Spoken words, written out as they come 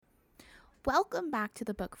Welcome back to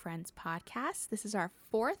the Book Friends podcast. This is our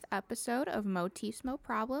fourth episode of Motifs, Mo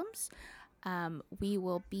Problems. We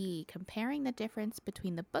will be comparing the difference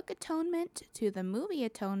between the book Atonement to the movie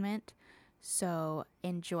Atonement. So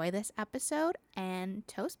enjoy this episode and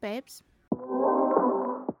toast, babes.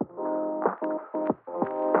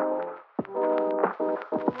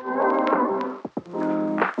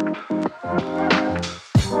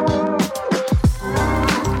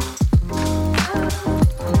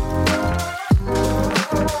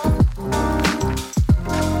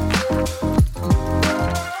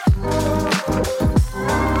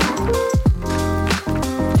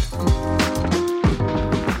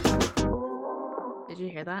 Did you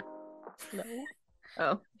hear that? No.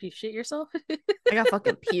 Oh, Do you shit yourself? I got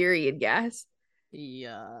fucking period gas.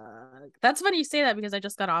 Yeah. That's funny you say that because I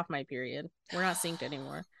just got off my period. We're not synced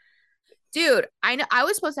anymore. Dude, I know I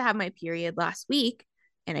was supposed to have my period last week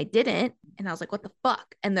and I didn't. And I was like, what the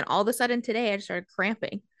fuck? And then all of a sudden today I just started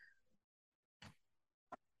cramping.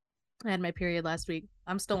 I had my period last week.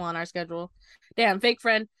 I'm still on our schedule. Damn, fake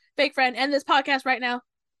friend. Fake friend. End this podcast right now.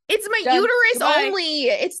 It's my Done. uterus Goodbye. only.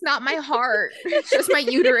 It's not my heart. It's just my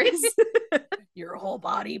uterus. Your whole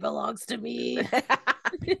body belongs to me.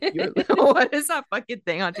 What is that fucking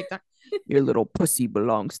thing on TikTok? Your little pussy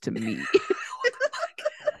belongs to me.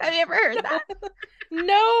 Have you ever heard that?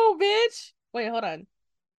 No, bitch. Wait, hold on.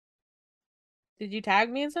 Did you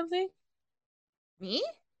tag me in something? Me?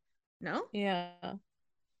 No? Yeah.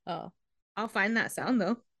 Oh. I'll find that sound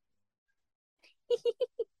though.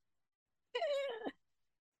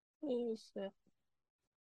 Oh, shit.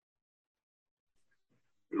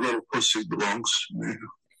 Your little pussy belongs to me.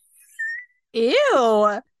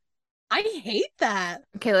 Ew. I hate that.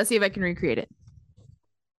 Okay, let's see if I can recreate it.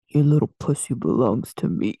 Your little pussy belongs to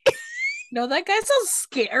me. No, that guy sounds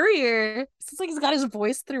scarier. Sounds like he's got his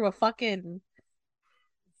voice through a fucking.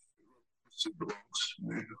 Pussy belongs to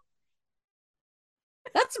me.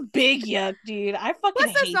 That's big yuck, dude. I fucking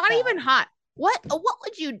Plus, that's hate not that. even hot. What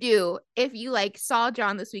would you do if you like saw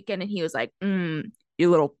John this weekend and he was like, your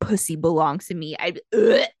little pussy belongs to me? I'd be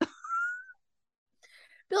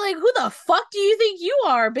like, who the fuck do you think you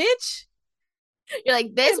are, bitch? You're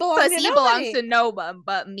like, this pussy belongs to no one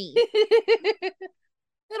but me. They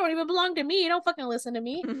don't even belong to me. Don't fucking listen to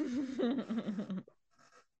me.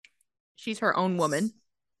 She's her own woman.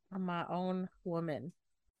 I'm my own woman.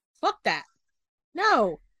 Fuck that.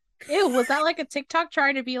 No. Ew, was that like a TikTok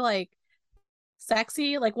trying to be like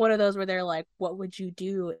sexy? Like one of those where they're like, what would you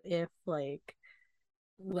do if like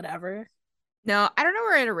whatever? No, I don't know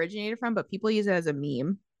where it originated from, but people use it as a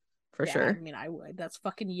meme for sure. I mean, I would. That's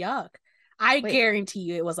fucking yuck. I guarantee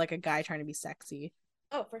you it was like a guy trying to be sexy.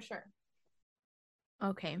 Oh, for sure.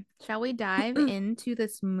 Okay. Shall we dive into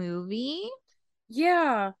this movie?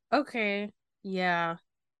 Yeah. Okay. Yeah.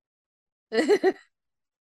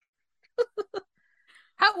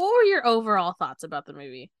 What were your overall thoughts about the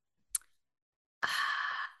movie? I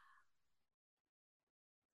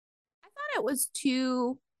thought it was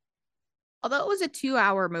although it was a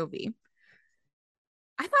 2-hour movie,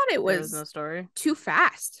 I thought it was no story. too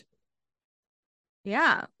fast.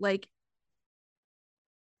 Yeah, like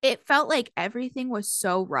it felt like everything was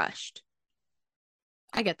so rushed.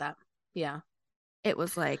 I get that. Yeah. It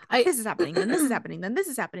was like, this is happening, then this is happening, then this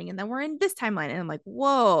is happening, and then we're in this timeline. And I'm like,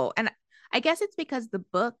 whoa. And I guess it's because the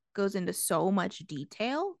book goes into so much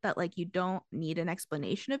detail that like you don't need an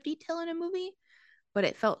explanation of detail in a movie, but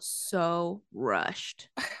it felt so rushed.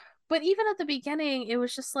 But even at the beginning, it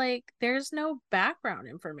was just like, there's no background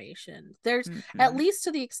information. There's at least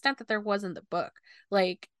to the extent that there was in the book.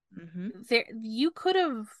 Like there, you could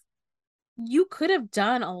have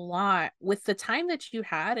done a lot with the time that you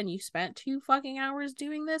had, and you spent 2 fucking hours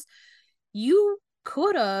doing this. You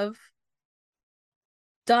could have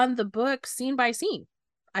done the book scene by scene,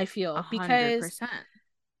 I feel. 100%. Because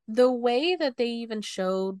the way that they even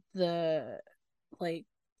showed the like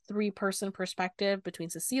 3-person perspective between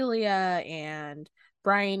Cecilia and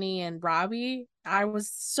Bryony and Robbie, I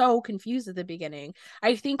was so confused at the beginning.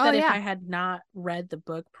 I think that if I had not read the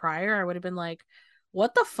book prior, I would have been like,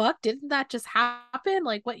 what the fuck? Didn't that just happen?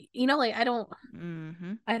 Like, what, like, I don't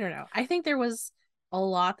know. I think there was a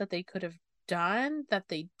lot that they could have done that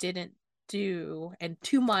they didn't do, and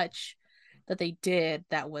too much that they did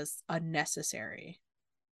that was unnecessary.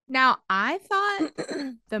 Now, I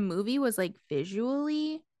thought the movie was like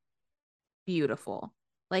visually beautiful.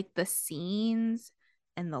 Like the scenes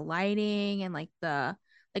and the lighting and like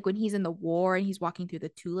when he's in the war and he's walking through the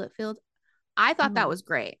tulip field. I thought that was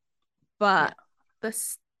great. But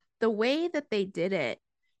the way that they did it,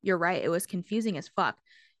 you're right, it was confusing as fuck.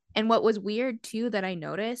 And what was weird too that I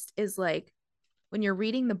noticed is like when you're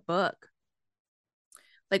reading the book,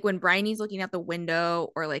 like when Bryony's looking out the window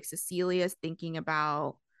or like Cecilia's thinking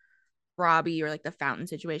about Robbie or like the fountain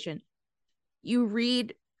situation, you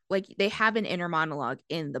read like they have an inner monologue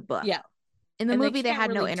in the book. Yeah. In the And they movie, they can't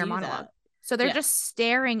had no really inner do monologue. that. So they're Yeah. just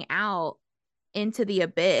staring out into the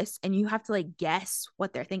abyss and you have to like guess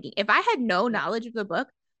what they're thinking. If I had no Yeah. knowledge of the book,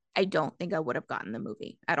 I don't think I would have gotten the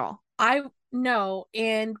movie at all. I know,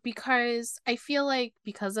 and because I feel like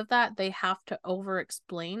because of that, they have to over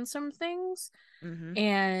explain some things. Mm-hmm.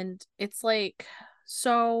 And it's like,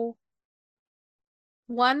 so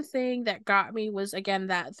one thing that got me was again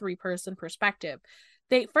that three-person perspective.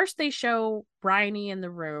 They show Bryony in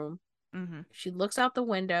the room. Mm-hmm. She looks out the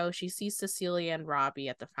window, she sees Cecilia and Robbie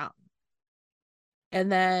at the fountain.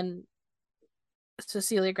 And then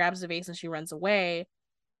Cecilia grabs the vase and she runs away.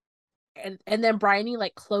 And then Bryony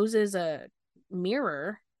like closes a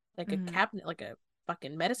mirror, like a Mm-hmm. cabinet, like a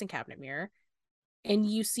fucking medicine cabinet mirror, and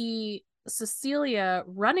you see Cecilia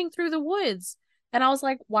running through the woods. And I was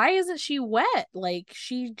like, why isn't she wet? Like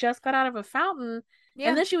she just got out of a fountain. Yeah.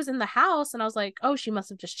 And then she was in the house, and I was like, oh, she must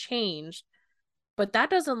have just changed. But that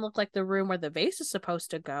doesn't look like the room where the vase is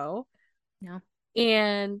supposed to go. No.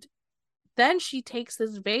 And then she takes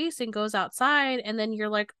this vase and goes outside, and then you're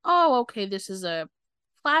like, oh, okay, this is a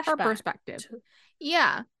Her flashback. perspective.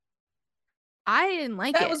 Yeah. I didn't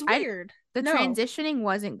like That it. was weird. The No. transitioning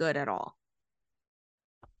wasn't good at all.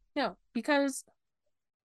 No, because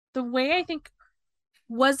the way I think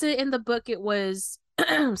was it in the book, it was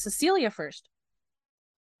Cecilia first.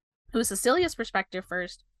 It was Cecilia's perspective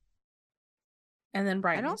first, and then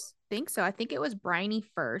I don't Bryony's. think so. I think it was Bryony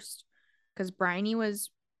first because Bryony was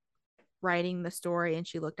writing the story and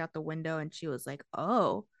she looked out the window and she was like,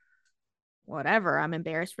 oh, whatever. I'm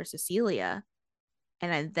embarrassed for Cecilia.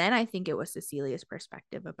 And then I think it was Cecilia's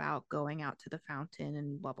perspective about going out to the fountain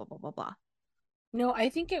and blah, blah, blah, blah, blah. No, I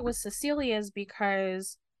think it was Cecilia's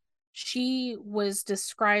because she was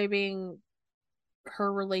describing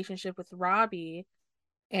her relationship with Robbie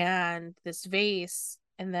and this vase,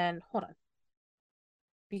 and then hold on.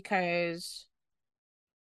 Because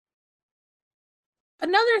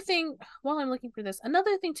another thing, while I'm looking for this,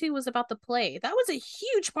 another thing too was about the play. That was a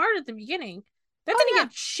huge part at the beginning. That didn't yeah.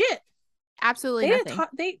 get shit. Absolutely They nothing. didn't talk.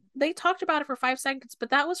 They talked about it for 5 seconds,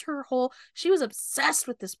 but that was her whole. She was obsessed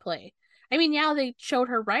with this play. I mean, yeah, they showed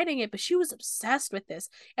her writing it, but she was obsessed with this,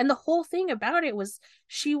 and the whole thing about it was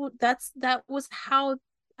that was how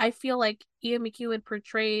I feel like Ian McEwan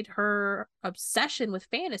portrayed her obsession with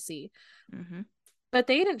fantasy. Mm-hmm. But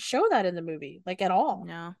they didn't show that in the movie, like at all.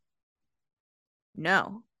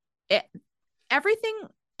 No. Everything,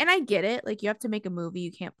 and I get it. Like you have to make a movie,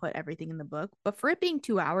 you can't put everything in the book. But for it being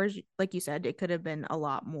 2 hours, like you said, it could have been a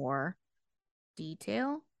lot more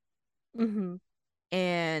detail. Mm-hmm.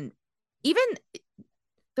 And even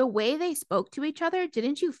the way they spoke to each other,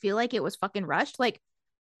 didn't you feel like it was fucking rushed? Like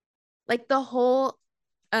the whole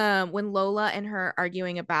when Lola and her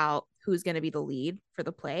arguing about who's gonna be the lead for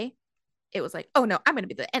the play, it was like, oh no, I'm gonna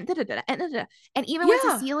be the and da, da, da, and da, da. And even when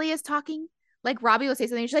Cecilia is talking, like Robbie will say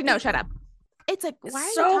something, she's like, no, shut up. It's like, why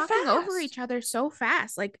are you talking over each other so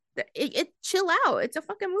fast? Like it chill out. It's a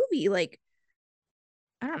fucking movie. Like,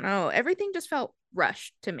 I don't know. Everything just felt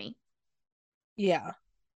rushed to me. Yeah.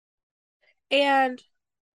 And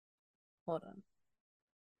hold on.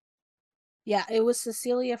 Yeah, it was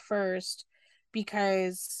Cecilia first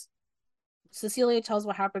because Cecilia tells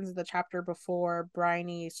what happens in the chapter before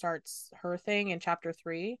Bryony starts her thing in chapter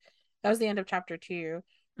 3. That was the end of chapter 2.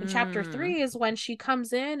 And chapter 3 is when she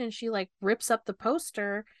comes in and she like rips up the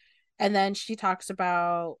poster, and then she talks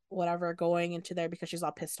about whatever going into there because she's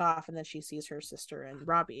all pissed off, and then she sees her sister and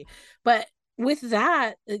Robbie. But with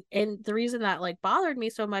that, and the reason that like bothered me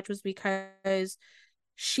so much was because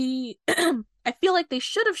she I feel like they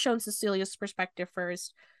should have shown Cecilia's perspective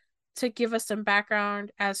first to give us some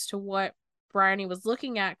background as to what Bryony was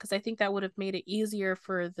looking at, because I think that would have made it easier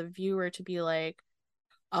for the viewer to be like,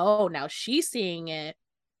 oh, now she's seeing it,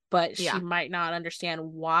 but she might not understand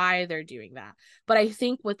why they're doing that. But I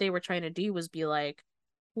think what they were trying to do was be like,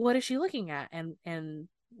 what is she looking at, and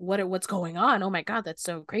what's going on? Oh my god, that's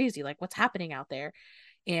so crazy, like what's happening out there?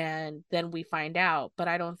 And then we find out, but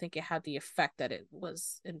I don't think it had the effect that it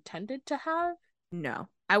was intended to have. No,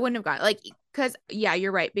 I wouldn't have got like, because yeah,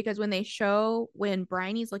 you're right. Because when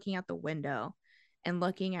Bryony's looking out the window and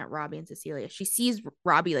looking at Robbie and Cecilia, she sees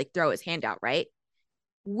Robbie like throw his hand out, right?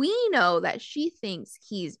 We know that she thinks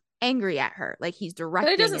he's angry at her, like he's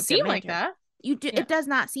directing. But it doesn't seem like that. It does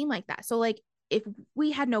not seem like that. So like, if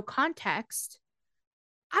we had no context,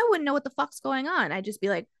 I wouldn't know what the fuck's going on. I'd just be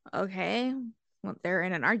like, okay, well, they're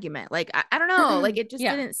in an argument. Like I don't know. Like it just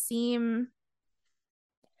didn't seem.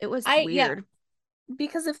 It was weird.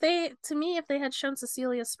 because if they had shown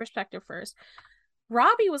Cecilia's perspective first,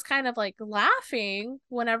 Robbie was kind of like laughing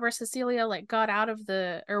whenever Cecilia like got out of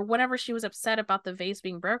or whenever she was upset about the vase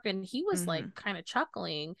being broken. He was like kind of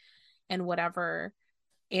chuckling and whatever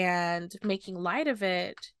and making light of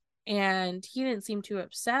it, and he didn't seem too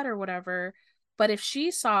upset or whatever. But if she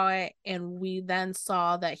saw it and we then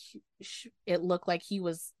saw that it looked like he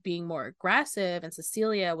was being more aggressive and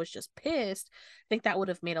Cecilia was just pissed, I think that would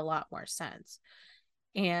have made a lot more sense.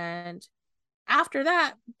 And after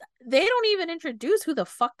that, they don't even introduce who the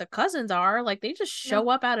fuck the cousins are. Like, they just show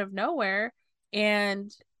up out of nowhere.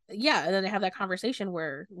 And yeah, and then they have that conversation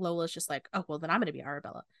where Lola's just like, oh, well, then I'm going to be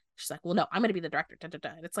Arabella. She's like, well, no, I'm going to be the director. Da, da, da.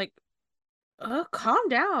 And it's like, calm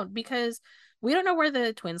down, because we don't know where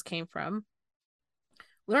the twins came from.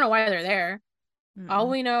 We don't know why they're there. All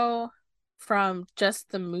we know from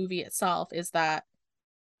just the movie itself is that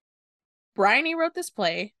Bryony wrote this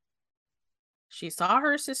play. She saw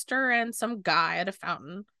her sister and some guy at a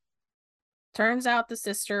fountain. Turns out the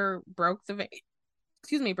sister broke the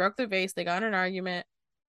vase. Broke the vase. They got in an argument.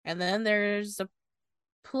 And then there's a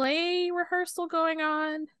play rehearsal going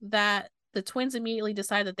on that the twins immediately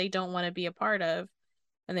decide that they don't want to be a part of,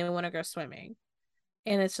 and they want to go swimming.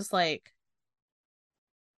 And it's just like,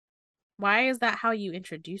 why is that how you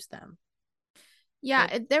introduce them? Yeah,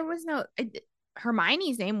 like, there was no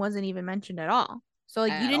Hermione's name wasn't even mentioned at all. So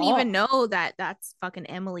like you didn't even know that that's fucking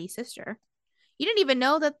Emily's sister. You didn't even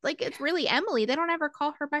know that like it's really Emily. They don't ever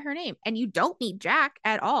call her by her name. And you don't meet Jack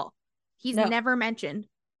at all. He's never mentioned.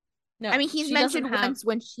 No, I mean, he's mentioned once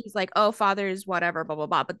when she's like, oh, father's whatever, blah, blah,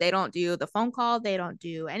 blah. But they don't do the phone call. They don't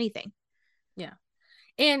do anything. Yeah.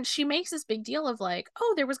 And she makes this big deal of like,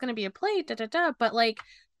 oh, there was going to be a play, da, da, da. But like,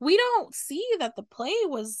 we don't see that the play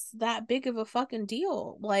was that big of a fucking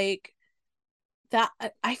deal. Like, that,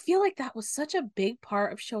 I feel like that was such a big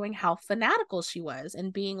part of showing how fanatical she was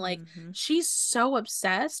and being like, she's so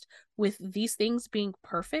obsessed with these things being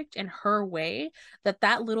perfect in her way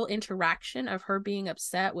that little interaction of her being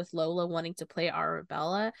upset with Lola wanting to play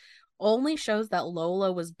Arabella only shows that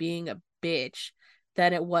Lola was being a bitch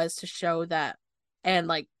than it was to show that, and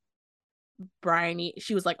like Bryony,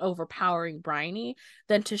 she was like overpowering Bryony,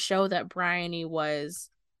 than to show that Bryony was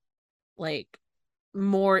like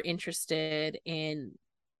more interested in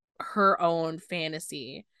her own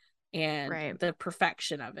fantasy and the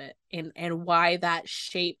perfection of it, and why that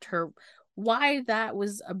shaped her, why that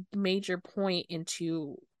was a major point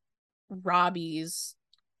into Robbie's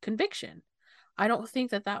conviction. I don't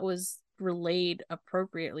think that was relayed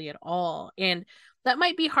appropriately at all, and that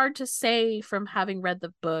might be hard to say from having read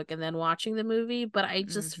the book and then watching the movie, but I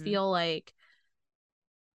just feel like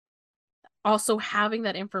also having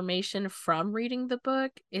that information from reading the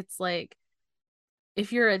book, it's like,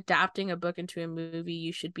 if you're adapting a book into a movie,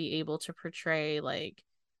 you should be able to portray like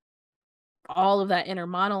all of that inner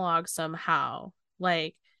monologue somehow.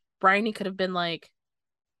 Like, Bryony could have been like,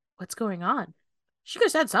 what's going on? She could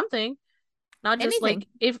have said something. Not just anything.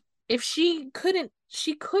 Like, if she couldn't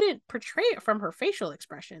portray it from her facial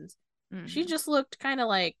expressions. She just looked kind of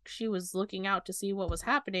like she was looking out to see what was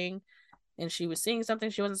happening, and she was seeing something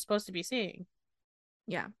she wasn't supposed to be seeing.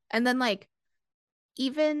 Yeah. And then like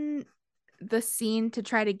even the scene to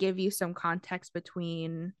try to give you some context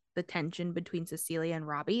between the tension between Cecilia and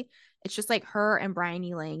Robbie, it's just like her and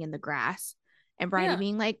Bryony laying in the grass and Bryony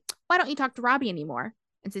being like, why don't you talk to Robbie anymore?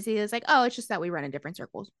 And Cecilia's like, oh, it's just that we run in different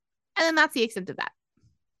circles. And then that's the extent of that.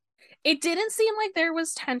 It didn't seem like there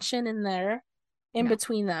was tension in there in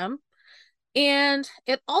between them. And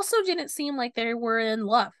it also didn't seem like they were in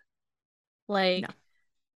love. Like,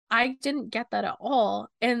 I didn't get that at all.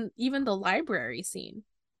 And even the library scene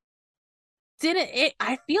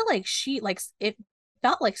I feel like it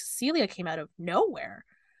felt like Cecilia came out of nowhere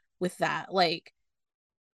with that, like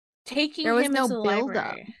taking him into the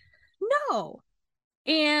library. No.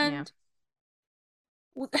 And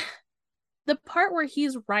the part where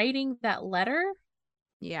he's writing that letter,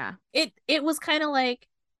 it was kind of like,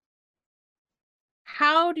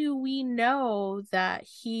 how do we know that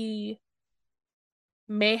he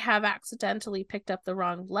may have accidentally picked up the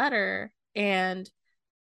wrong letter? And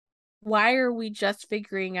why are we just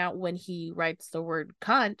figuring out when he writes the word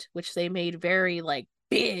cunt, which they made very like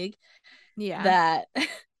big, that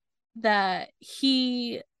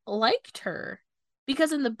he liked her?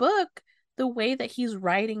 Because in the book, the way that he's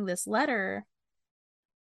writing this letter,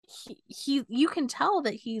 he you can tell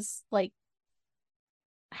that he's like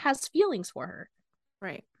has feelings for her.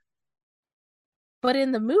 Right. But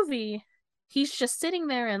in the movie, he's just sitting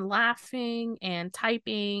there and laughing and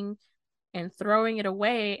typing and throwing it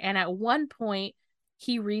away. And at one point,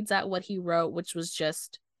 he reads out what he wrote, which was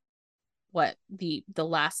just what the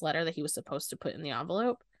last letter that he was supposed to put in the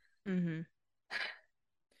envelope. Mm-hmm.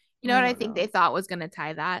 You know I what I don't think know. they thought was gonna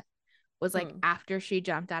tie that was like Hmm. after she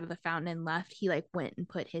jumped out of the fountain and left, he like went and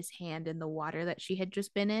put his hand in the water that she had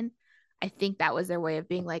just been in. I think that was their way of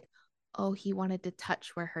being like, oh, he wanted to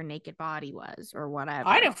touch where her naked body was or I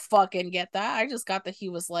whatever. didn't fucking get that. I just got that he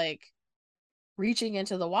was like reaching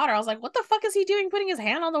into the water. I was like, what the fuck is he doing putting his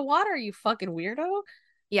hand on the water, you fucking weirdo?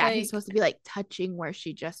 Yeah, he's Like, supposed to be like touching where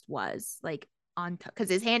she just was, like on top, because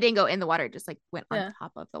his hand didn't go in the water, it just like went on yeah,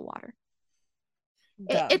 top of the water.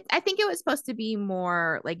 dumb. I think it was supposed to be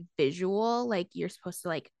more like visual, like you're supposed to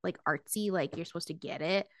like artsy, like you're supposed to get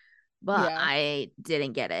it, but Yeah. I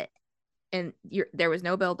didn't get it. And there was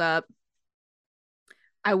no build up.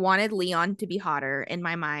 I wanted Leon to be hotter. In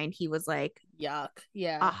my mind, he was like Yuck. a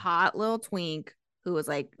Yeah. hot little twink who was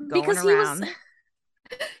like going Because he was around.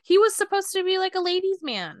 he was supposed to be like a ladies'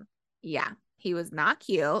 man. Yeah, he was not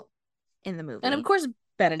cute in the And of movie. course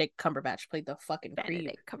Benedict Cumberbatch played the fucking creep.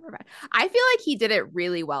 Benedict Cumberbatch. I feel like he did it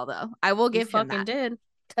really well, though. I will He give him fucking that. did.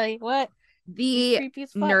 Tell you what, he's The creepy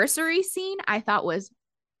as fuck. nursery scene I thought was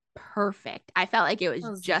perfect. I felt like it That was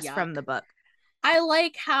was just yuck. from the book. I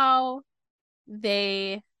like how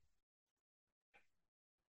they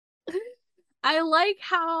I like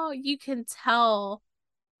how you can tell.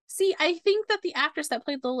 See, I think that the actress that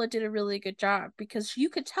played Lola did a really good job because you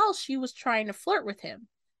could tell she was trying to flirt with him.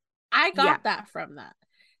 I Yeah. got that from that.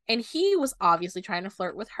 And he was obviously trying to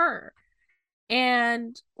flirt with her.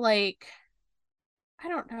 And like, I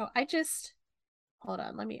don't know. I just hold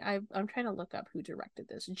on. I'm trying to look up who directed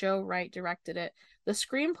this. Joe Wright directed it. The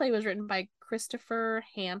screenplay was written by Christopher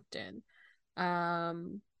Hampton,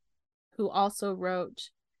 um, who also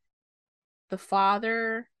wrote The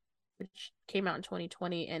Father, which came out in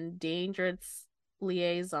 2020, and Dangerous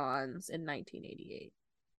Liaisons in 1988.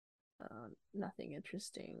 Nothing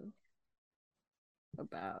interesting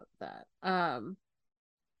about that.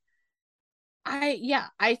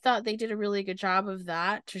 I thought they did a really good job of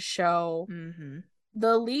that to show Mm-hmm.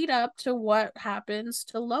 the lead up to what happens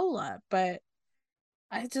to Lola, but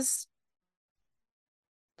I just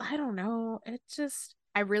I don't know. It just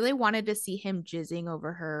I really wanted to see him jizzing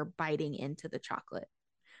over her biting into the chocolate.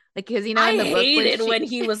 Like, because you know, I in the book when hated when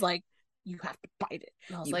she he was like, "You have to bite it,"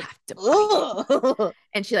 and I was you like, have to bite it. "Ugh."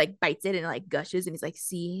 And she like bites it and it like gushes and he's like,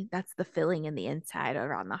 see, that's the filling in the inside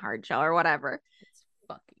or on the hard shell or whatever. It's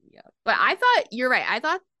fucking yuck. But I thought you're right. I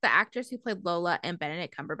thought the actress who played Lola and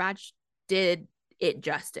Benedict Cumberbatch did it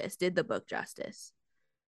justice, did the book justice.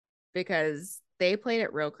 Because they played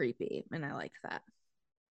it real creepy and I liked that.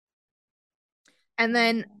 And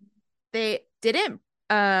then they didn't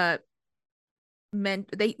meant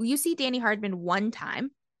they you see Danny Hardman one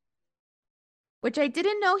time, which I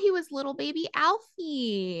didn't know he was little baby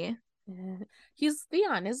Alfie. He's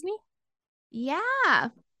Leon, isn't he? Yeah.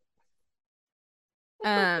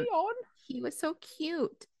 Um Leon. he was so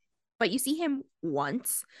cute. But you see him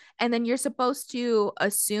once and then you're supposed to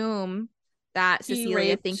assume that He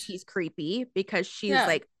Cecilia thinks raped. he's creepy because she's Yeah,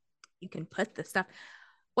 like, you can put the stuff.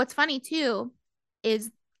 What's funny too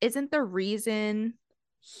is isn't the reason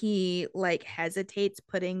he like hesitates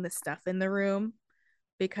putting the stuff in the room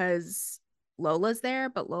because Lola's there,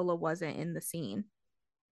 but Lola wasn't in the scene.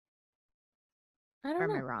 I Or don't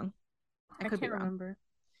am I know. wrong? I I could be can't wrong. remember.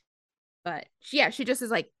 But yeah, she just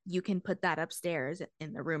is like, you can put that upstairs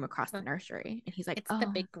in the room across the Huh. nursery. And he's like, It's the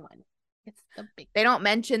oh, big one. It's the big. they don't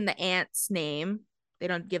mention the aunt's name. They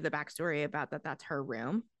don't give the backstory about that. That's her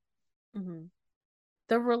room. Mm-hmm.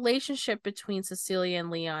 The relationship between Cecilia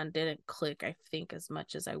and Leon didn't click, I think, as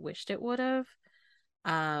much as I wished it would have.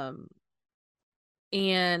 Um,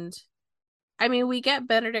 and I mean, we get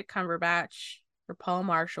Benedict Cumberbatch or Paul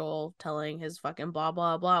Marshall telling his fucking blah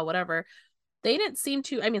blah blah, whatever. They didn't seem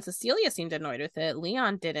to. I mean, Cecilia seemed annoyed with it.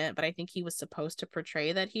 Leon didn't, but I think he was supposed to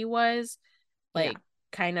portray that he was Yeah. like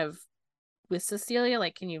kind of with Cecilia,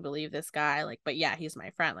 like, can you believe this guy? Like, but yeah, he's my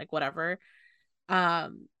friend, like whatever.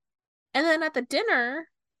 Um, and then at the dinner,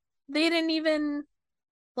 they didn't even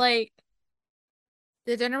like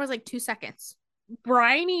The dinner was like 2 seconds.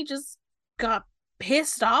 Bryony just got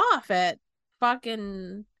pissed off at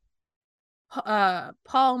fucking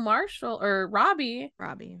Paul Marshall or Robbie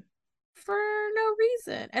Robbie. for no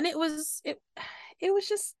reason. And it was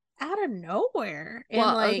just out of nowhere. And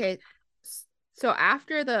Well, like, okay. So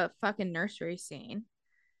after the fucking nursery scene,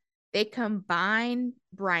 they combine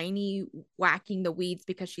Bryony whacking the weeds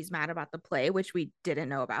because she's mad about the play, which we didn't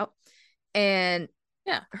know about, and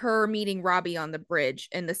yeah, her meeting Robbie on the bridge,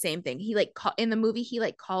 and the same thing. He like in the movie, he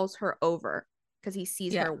like calls her over because he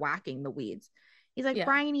sees yeah, her whacking the weeds. He's like, yeah.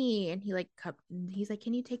 Bryony, and he's like,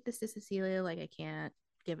 can you take this to Cecilia? Like, I can't.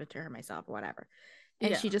 give it to her myself or whatever.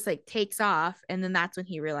 And Yeah. she just like takes off, and then that's when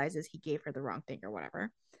he realizes he gave her the wrong thing or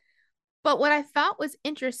whatever. But what I thought was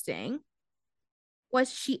interesting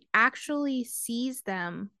was she actually sees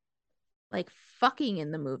them like fucking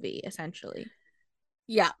in the movie, essentially.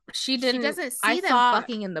 Yeah, she She didn't. doesn't I see them thought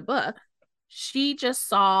fucking in the book. she just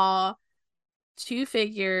saw two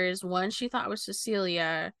figures. One she thought was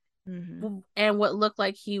Cecilia, and what looked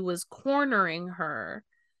like he was cornering her.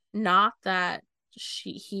 Not that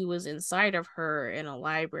he was inside of her in a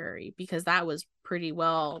library, because that was pretty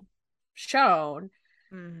well shown.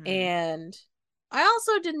 And I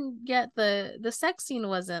also didn't get the sex scene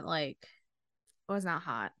wasn't like, it was not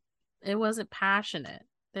hot. It wasn't passionate.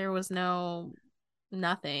 There was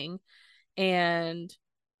nothing. And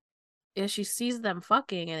if she sees them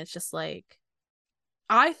fucking, and it's just like,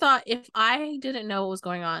 I thought if I didn't know what was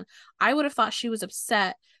going on, I would have thought she was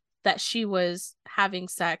upset that she was having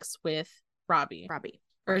sex with Robbie.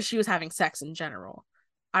 Or right. she was having sex in general.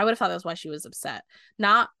 I would have thought that's why she was upset.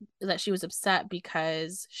 Not that she was upset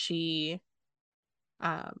because she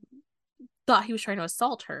thought he was trying to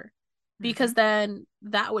assault her. Because then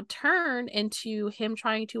that would turn into him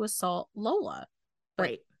trying to assault Lola. But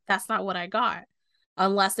right. That's not what I got.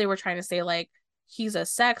 Unless they were trying to say, like, he's a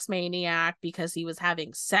sex maniac because he was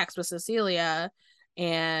having sex with Cecilia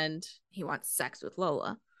and he wants sex with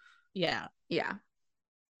Lola. Yeah. Yeah.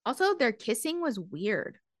 Also, their kissing was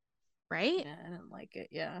weird, right? Yeah, I didn't like it.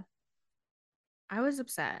 Yeah. I was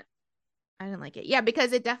upset. I didn't like it. Yeah,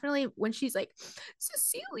 because it definitely, when she's like,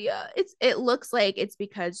 Cecilia, it looks like it's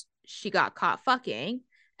because she got caught fucking.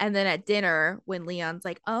 And then at dinner, when Leon's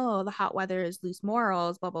like, oh, the hot weather is loose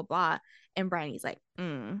morals, blah, blah, blah. And Bryony's like,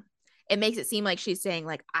 it makes it seem like she's saying,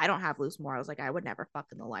 like, I don't have loose morals. Like, I would never fuck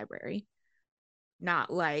in the library.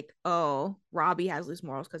 Not like, oh, Robbie has loose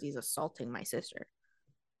morals because he's assaulting my sister.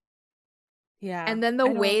 Yeah. And then the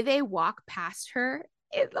way they walk past her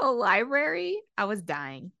in the library, I was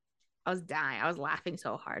dying. I was laughing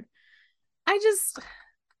so hard.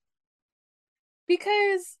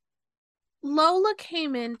 Because Lola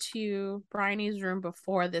came into Bryony's room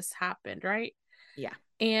before this happened, right? Yeah.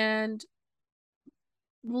 And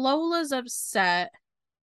Lola's upset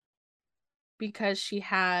because she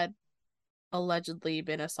had allegedly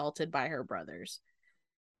been assaulted by her brothers.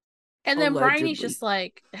 And then Bryony's just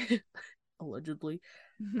like, allegedly.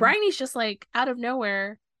 Bryony's just like, out of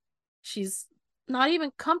nowhere, she's not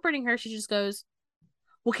even comforting her. She just goes,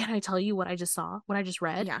 well, can I tell you what I just saw? What I just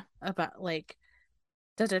read? Yeah. About, like,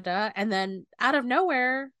 da-da-da. And then out of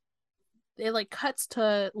nowhere, it, like, cuts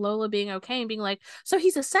to Lola being okay and being like, so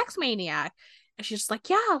he's a sex maniac. And she's just like,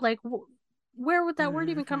 yeah, like, where would that word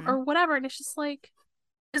even come, or whatever. And it's just like,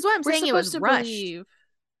 is what I'm saying. It was rushed. Believe,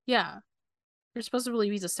 yeah, you're supposed to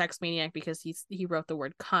believe he's a sex maniac because he wrote the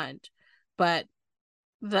word cunt, but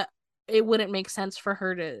it wouldn't make sense for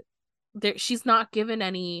her to. She's not given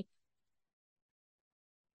any,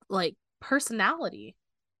 like, personality.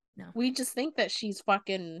 No, we just think that she's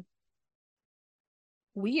fucking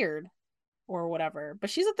weird or whatever. But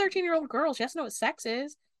she's a 13-year-old girl. She has to know what sex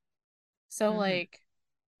is. So like,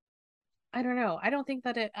 I don't know. I don't think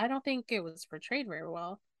it was portrayed very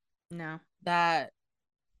well. No. That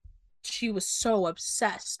she was so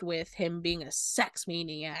obsessed with him being a sex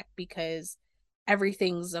maniac because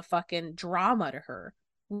everything's a fucking drama to her.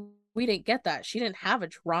 We didn't get that. She didn't have a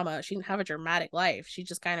drama. She didn't have a dramatic life. She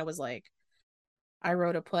just kind of was like, I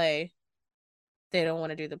wrote a play. They don't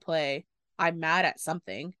want to do the play. I'm mad at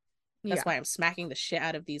something. That's why I'm smacking the shit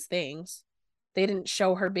out of these things. They didn't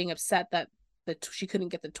show her being upset that she couldn't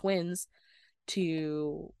get the twins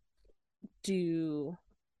to do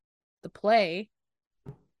the play.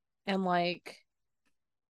 And, like,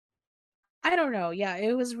 I don't know. Yeah,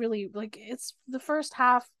 it was really, like, it's the first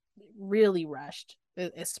half really rushed,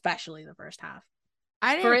 especially the first half.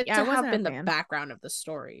 For it to have been the background of the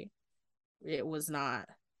story, it was not.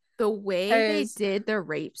 The way they did the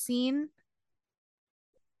rape scene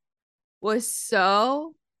was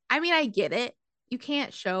so, I mean, I get it. You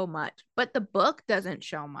can't show much, but the book doesn't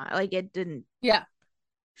show much. Like, it didn't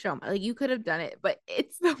show much. Like, you could have done it, but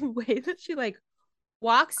it's the way that she, like,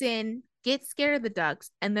 walks in, gets scared of the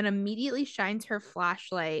ducks, and then immediately shines her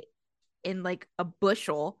flashlight in, like, a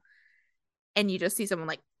bushel, and you just see someone,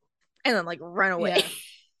 like, and then, like, run away.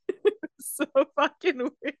 So fucking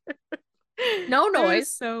weird. No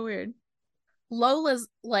noise. So weird. Lola's,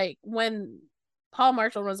 like, when Paul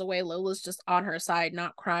Marshall runs away, Lola's just on her side,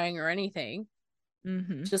 not crying or anything.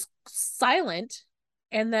 Just silent.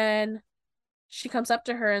 And then she comes up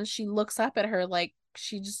to her and she looks up at her like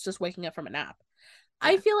she's just waking up from a nap.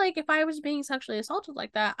 I feel like if I was being sexually assaulted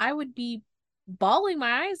like that, I would be bawling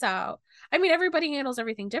my eyes out. I mean, everybody handles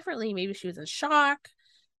everything differently. Maybe she was in shock,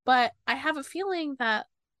 but I have a feeling that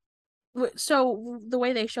so the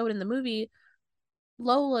way they showed in the movie,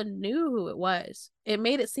 Lola knew who it was. It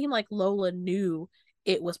made it seem like Lola knew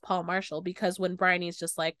it was Paul Marshall, because when Bryony's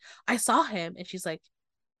just like, I saw him, and she's like,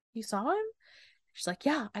 you saw him? She's like,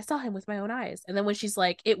 yeah, I saw him with my own eyes. And then when she's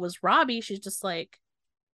like, it was Robbie, she's just like,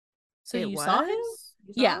 so It you saw him? was?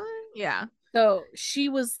 You saw Yeah. it? Yeah. So she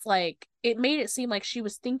was like, it made it seem like she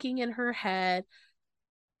was thinking in her head,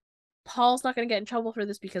 Paul's not going to get in trouble for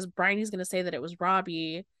this because Bryony's going to say that it was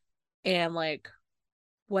Robbie, and like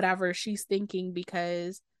whatever she's thinking,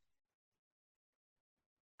 because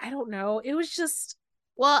I don't know. It was just,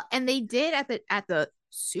 Well, and they did at the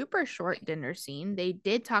super short dinner scene, they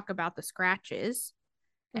did talk about the scratches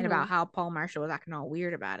and about how Paul Marshall was acting all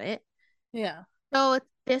weird about it. yeah. So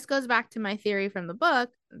this goes back to my theory from the book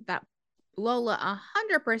that Lola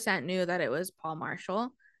 100% knew that it was Paul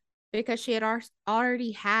Marshall because she had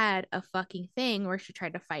already had a fucking thing where she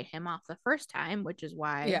tried to fight him off the first time, which is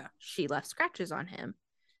why Yeah. she left scratches on him.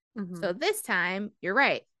 Mm-hmm. So this time, you're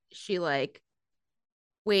right. She like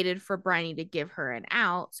waited for Bryony to give her an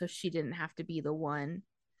out so she didn't have to be the one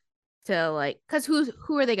to like, because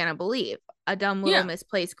who are they gonna believe? A dumb little Yeah.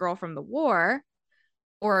 misplaced girl from the war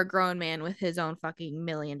or a grown man with his own fucking $1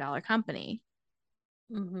 million company?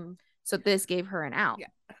 Mm-hmm. So this gave her an out. Yeah.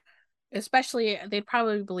 Especially, they'd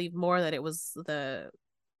probably believe more that it was the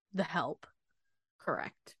help.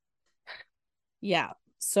 Correct. Yeah.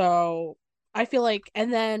 So I feel like,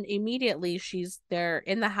 and then immediately she's there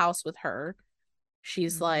in the house with her.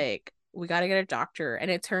 She's like, we got to get a doctor.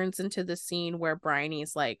 And it turns into the scene where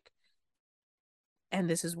Bryony's like, and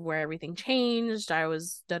this is where everything changed. I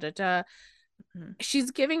was da da da. Mm-hmm.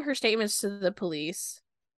 She's giving her statements to the police.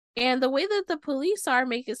 And the way that the police are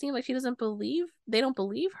make it seem like they don't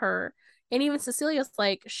believe her. And even Cecilia's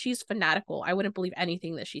like, she's fanatical. I wouldn't believe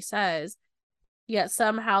anything that she says. Yet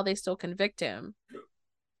somehow they still convict him.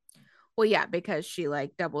 Well, yeah, because she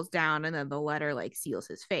like doubles down and then the letter like seals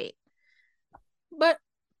his fate. But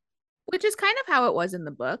Which is kind of how it was in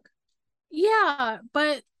the book. yeah,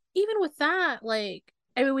 but even with that, like,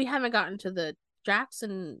 I mean, we haven't gotten to the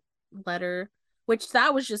Jackson letter, which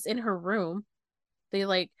that was just in her room. They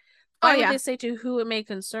like, Oh why would yeah. they say to who it may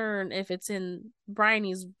concern if it's in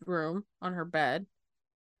Bryony's room on her bed?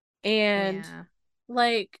 And Yeah.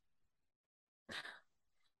 like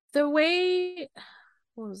the way,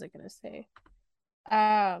 what was I gonna say?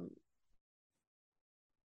 Um,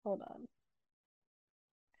 hold on.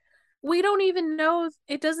 We don't even know.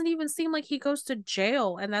 It doesn't even seem like he goes to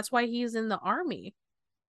jail, and that's why he's in the army.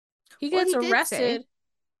 He Well, gets he did say. arrested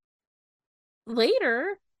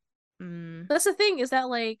later. That's the thing, is that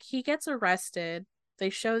like he gets arrested, they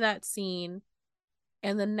show that scene,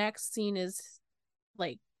 and the next scene is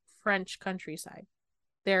like French countryside.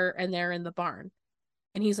 They're in the barn,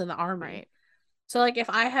 and he's in the army. Right. So like if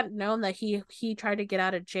I hadn't known that he tried to get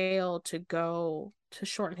out of jail to go to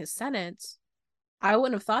shorten his sentence, I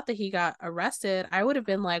wouldn't have thought that he got arrested. I would have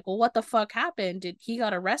been like, well, what the fuck happened? Did he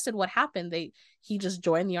got arrested? What happened? He just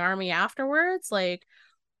joined the army afterwards? Like,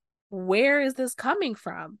 where is this coming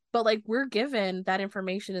from? But like we're given that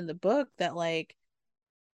information in the book that like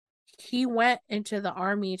he went into the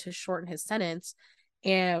army to shorten his sentence,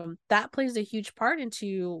 and that plays a huge part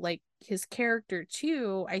into like his character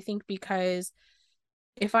too, I think, because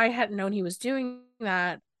if I hadn't known he was doing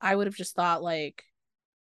that, I would have just thought like,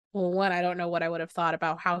 well, one, I don't know what I would have thought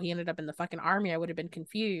about how he ended up in the fucking army. I would have been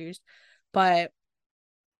confused. But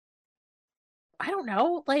I don't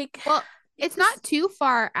know, like, Well, it's not too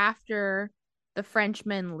far after the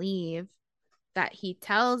Frenchmen leave that he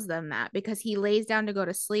tells them that, because he lays down to go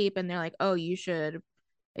to sleep and they're like, "Oh, you should,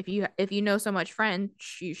 if you know so much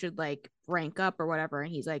French, you should like rank up or whatever."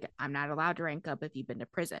 And he's like, "I'm not allowed to rank up if you've been to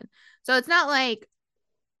prison." So it's not like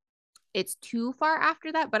it's too far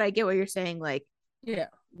after that, but I get what you're saying. Like, yeah,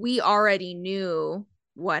 we already knew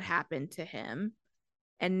what happened to him.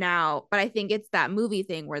 And now, but I think it's that movie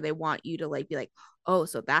thing where they want you to like be like, "Oh,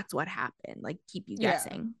 so that's what happened." Like keep you yeah.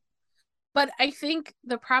 guessing. But I think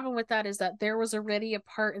the problem with that is that there was already a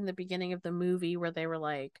part in the beginning of the movie where we were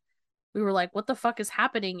like, what the fuck is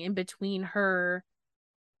happening in between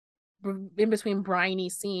Bryony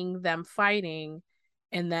seeing them fighting,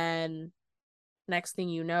 and then next thing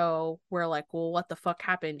you know, we're like, well, what the fuck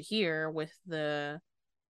happened here with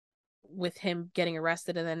him getting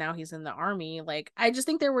arrested, and then now he's in the army. Like, I just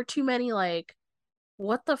think there were too many like,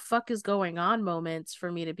 what the fuck is going on moments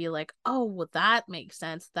for me to be like, oh, well, that makes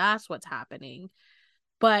sense. That's what's happening.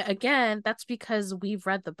 But again, that's because we've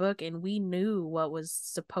read the book and we knew what was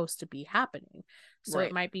supposed to be happening. So it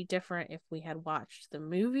Right. might be different if we had watched the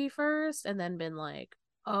movie first and then been like,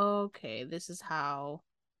 okay, this is how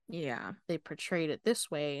Yeah. they portrayed it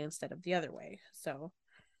this way instead of the other way. So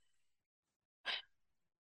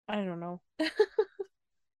I don't know.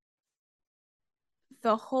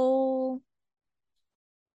 The whole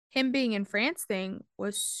him being in France thing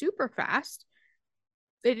was super fast.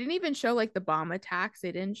 They didn't even show like the bomb attacks.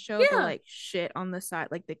 They didn't show the Yeah. like shit on the side,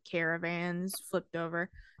 like the caravans flipped over.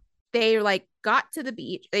 They like got to the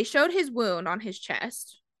beach. They showed his wound on his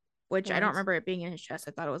chest, which I don't Once remember it being in his chest.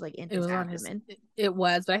 I thought it was like in it his was on his, abdomen. it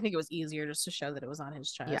was, but I think it was easier just to show that it was on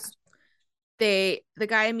his Yeah. chest. The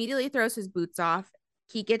guy immediately throws his boots off.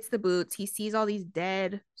 He gets the boots. He sees all these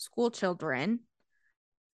dead school children.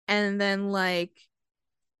 And then like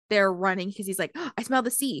they're running because he's like, oh, I smell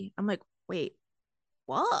the sea. I'm like, wait,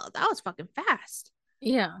 whoa, that was fucking fast.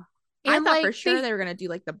 Yeah. I And thought for like sure they were gonna do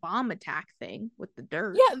like the bomb attack thing with the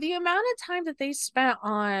dirt. yeah, the amount of time that they spent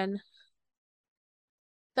on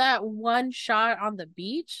that one shot on the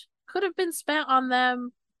beach could have been spent on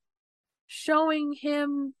them showing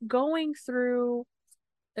him going through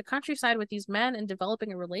the countryside with these men and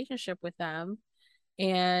developing a relationship with them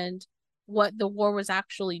and what the war was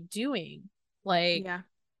actually doing, like Yeah.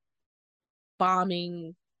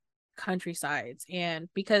 bombing countrysides. And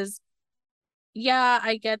because yeah,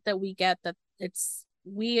 I get that it's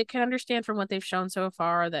we can understand from what they've shown so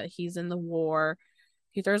far that he's in the war.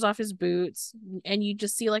 He throws off his boots and you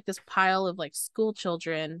just see like this pile of like school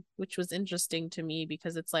children, which was interesting to me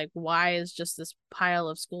because it's like, why is just this pile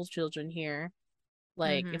of school children here?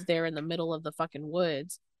 Like Mm-hmm. if they're in the middle of the fucking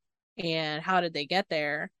woods, and how did they get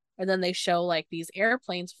there? And then they show like these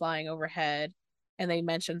airplanes flying overhead and they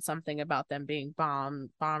mention something about them being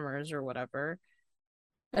bombers or whatever.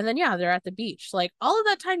 And then yeah, they're at the beach. Like all of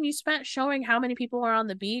that time you spent showing how many people are on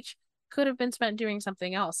the beach could have been spent doing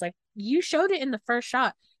something else. Like you showed it in the first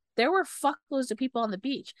shot. There were fuckloads of people on the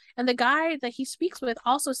beach. And the guy that he speaks with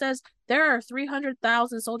also says there are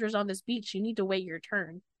 300,000 soldiers on this beach. You need to wait your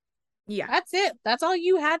turn. Yeah. That's it. That's all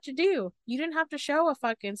you had to do. You didn't have to show a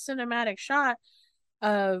fucking cinematic shot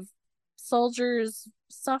of soldiers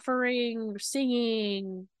suffering,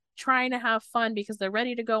 singing, trying to have fun because they're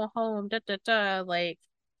ready to go home. Da, da, da. Like,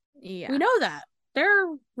 we Yeah. know that. They're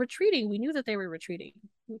retreating. We knew that they were retreating.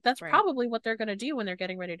 That's Right. probably what they're going to do when they're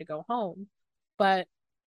getting ready to go home. But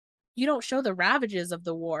you don't show the ravages of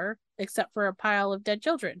the war except for a pile of dead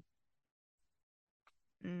children.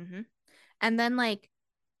 Mm-hmm. And then like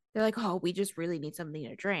they're like, oh, we just really need something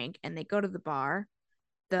to drink. And they go to the bar.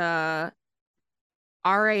 The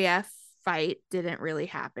RAF fight didn't really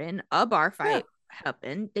happen. A bar Yeah. fight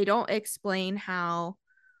happened. They don't explain how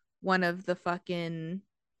one of the fucking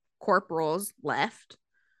corporals left.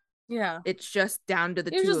 Yeah. It's just down to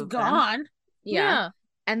the It was two just of them. gone. Yeah. Yeah.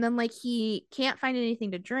 And then like he can't find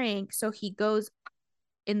anything to drink, so he goes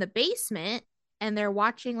in the basement and they're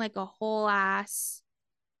watching like a whole ass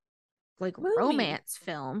like Movie. romance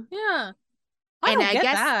film. Yeah. I And don't get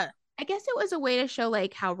that. I guess it was a way to show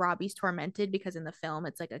like how Robbie's tormented because in the film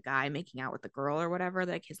it's like a guy making out with a girl or whatever,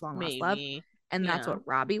 like his long lost love. Maybe. And that's Yeah. what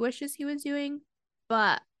Robbie wishes he was doing.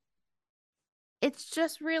 But it's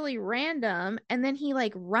just really random. And then he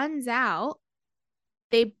like runs out.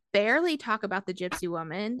 They barely talk about the gypsy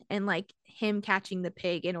woman and like him catching the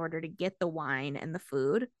pig in order to get the wine and the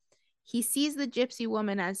food. He sees the gypsy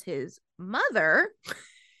woman as his mother.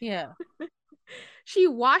 Yeah. She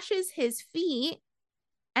washes his feet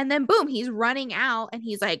and then boom, he's running out and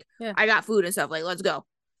he's like, Yeah. I got food and stuff. Like, let's go.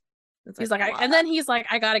 It's He's like, and then he's like,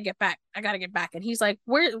 I gotta get back. I gotta get back. And he's like,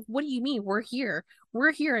 where? What do you mean? We're here.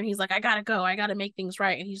 We're here. And he's like, I gotta go. I gotta make things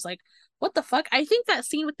right. And he's like, what the fuck? I think that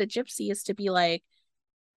scene with the gypsy is to be like,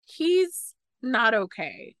 he's not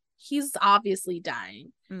okay. He's obviously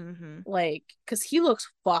dying. Mm-hmm. Like, because he looks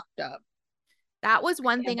fucked up. That was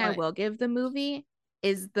one thing I But will give the movie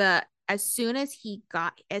is as soon as he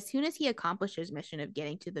accomplished his mission of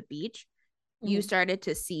getting to the beach, you started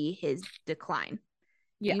to see his decline.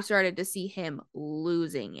 Yeah. You started to see him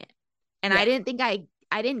losing it. And Yeah.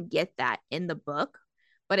 I didn't get that in the book,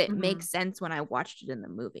 but it makes sense when I watched it in the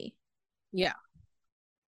movie. Yeah.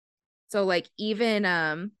 So like even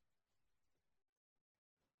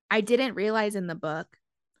I didn't realize in the book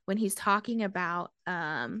when he's talking about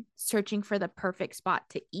searching for the perfect spot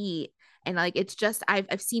to eat and like it's just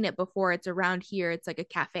I've seen it before, it's around here, it's like a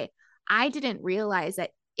cafe. I didn't realize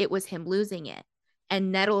that it was him losing it.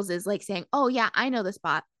 And Nettles is like saying, "Oh yeah, I know the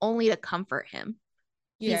spot," only to comfort him.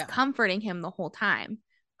 He's Yeah. comforting him the whole time.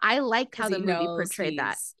 I liked how Because the he movie knows portrayed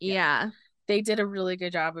that. he's Yeah. They did a really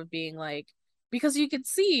good job of being like, because you could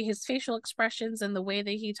see his facial expressions and the way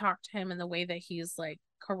that he talked to him and the way that he's like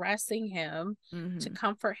caressing him to Mm-hmm.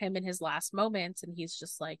 comfort him in his last moments. And he's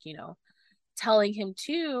just like, telling him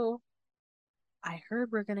too, I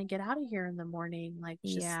heard we're gonna get out of here in the morning. Like,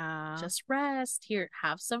 Yeah. just rest here,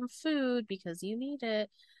 have some food because you need it.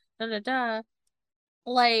 Da da da.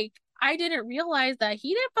 Like, I didn't realize that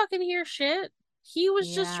he didn't fucking hear shit. He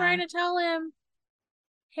was just trying Yeah. to tell him,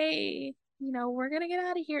 hey, we're gonna get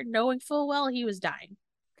out of here, knowing full well he was dying.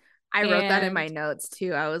 I wrote that in my And notes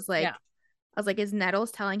too. I was like, yeah, is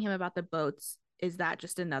Nettles telling him about the boats? Is that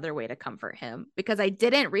just another way to comfort him? Because I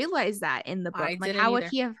didn't realize that in the book. I I'm like, didn't how would either.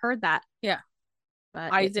 he have heard that? Yeah,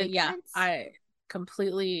 But I it did. makes Yeah, sense. I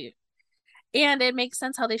completely. And it makes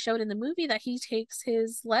sense how they showed in the movie that he takes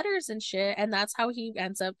his letters and shit, and that's how he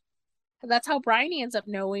ends up. That's how Bryony ends up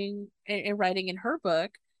knowing and writing in her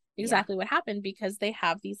book Yeah. exactly what happened because they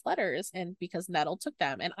have these letters and because Nettle took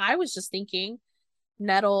them. And I was just thinking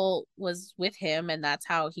Nettle was with him, and that's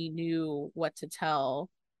how he knew what to tell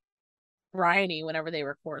Bryony whenever they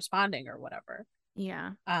were corresponding or whatever.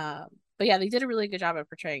 Yeah. Um, but yeah, they did a really good job of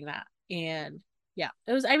portraying that. And yeah,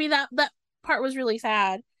 it was, I mean, that part was really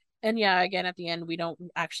sad. And yeah, again, at the end, we don't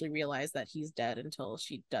actually realize that he's dead until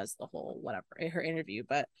she does the whole whatever in her interview.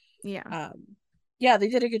 But Yeah. yeah, they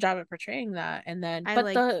did a good job at portraying that. And then, I but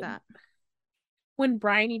liked that. when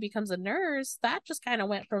Bryony becomes a nurse, that just kind of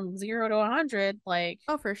went from 0 to 100, like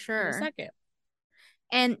Oh, for in a sure. second.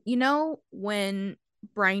 And when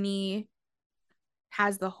Bryony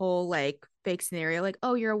has the whole like fake scenario, like,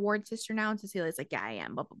 oh, you're a ward sister now, and Cecilia's like, yeah, I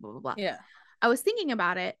am, blah blah blah blah blah. Yeah. I was thinking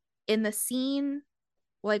about it in the scene,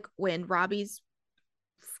 like when Robbie's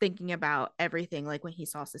thinking about everything, like when he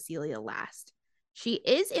saw Cecilia last. She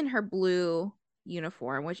is in her blue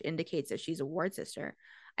uniform, which indicates that she's a ward sister.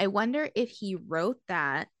 I wonder if he wrote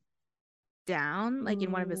that down like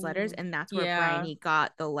in one of his letters, and that's where Yeah. Bryony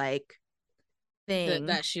got the like thing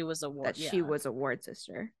That she was a ward. that she Yeah. was a ward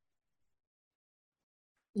sister.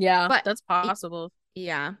 Yeah, But that's possible.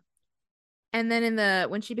 yeah. And then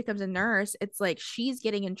when she becomes a nurse, it's like she's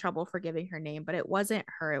getting in trouble for giving her name, but it wasn't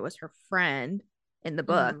her, it was her friend in the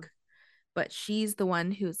Mm-hmm. book. But she's the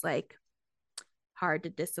one who's like hard to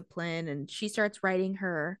discipline, and she starts writing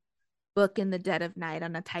her book in the dead of night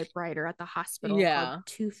on a typewriter at the hospital called Yeah.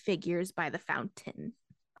 Two Figures by the Fountain.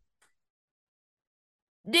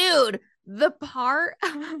 Dude, the part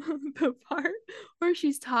where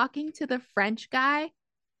she's talking to the French guy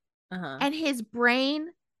Uh-huh. and his brain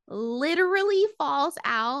literally falls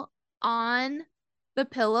out on the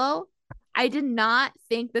pillow. I did not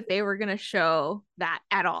think that they were going to show that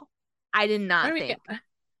at all. I did I not mean, think.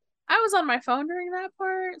 I was on my phone during that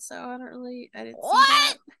part, so I didn't see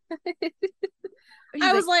What? that. He's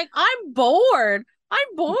I was like, like, I'm bored.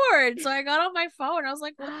 I'm bored. So I got on my phone. I was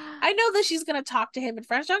like, what? I know that she's gonna talk to him in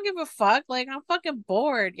French. Don't give a fuck. Like, I'm fucking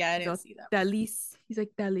bored. Yeah, I he's didn't all, see that. Dalis. He's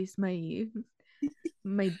like, Dalis, my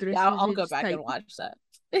Yeah, I'll go dressage back type. and watch that.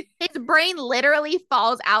 His brain literally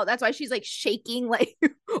falls out. That's why she's like shaking, like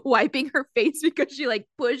wiping her face because she like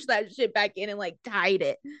pushed that shit back in and like tied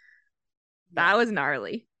it. That Yeah. was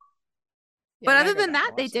gnarly. Yeah, But I other gotta go than back that,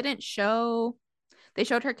 and they watch that. didn't show. They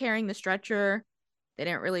showed her carrying the stretcher. They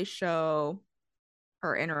didn't really show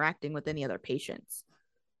her interacting with any other patients.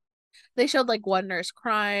 They showed like one nurse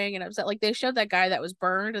crying and upset. Like they showed that guy that was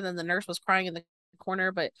burned, and then the nurse was crying in the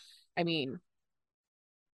corner. But I mean,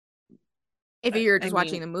 If you're I just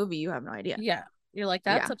watching mean, the movie, you have no idea. yeah, you're like,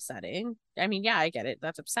 that's Yeah, upsetting. I mean, yeah, I get it.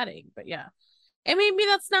 That's upsetting, but yeah. And maybe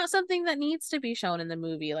that's not something that needs to be shown in the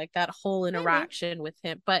movie, like that whole maybe. interaction with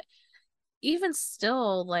him. But even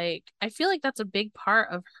still, like, I feel like that's a big part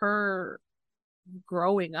of her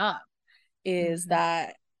growing up is Mm-hmm.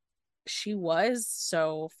 that she was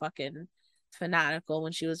so fucking fanatical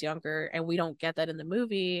when she was younger, and we don't get that in the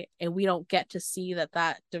movie, and we don't get to see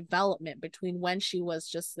that development between when she was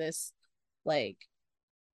just this like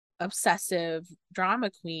obsessive drama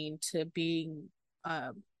queen to being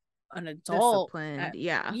um an adult. Disciplined.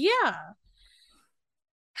 Yeah. Yeah,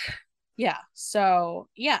 yeah. So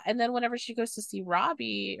yeah, and then whenever she goes to see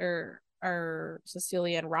Robbie or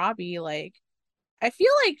Cecilia and Robbie, like I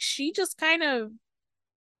feel like she just kind of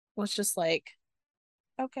was just like,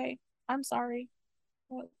 okay, I'm sorry,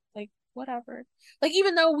 like whatever. Like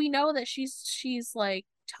even though we know that she's like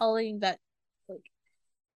telling that like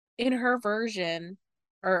in her version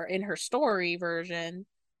or in her story version,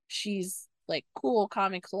 she's like cool,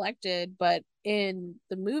 calm, and collected. But in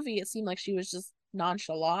the movie, it seemed like she was just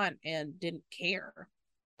nonchalant and didn't care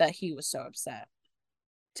that he was so upset.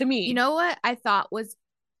 To You me, know what I thought was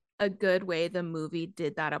a good way the movie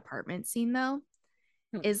did that apartment scene though?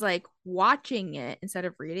 is like watching it instead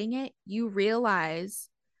of reading it, you realize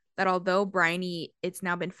that although Bryony, it's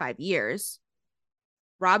now been 5 years,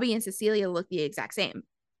 Robbie and Cecilia look the exact same.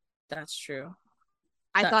 That's true.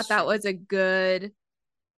 I That's thought that true. was a good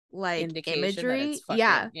like Indication that it's imagery.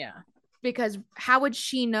 fucking Yeah. Because how would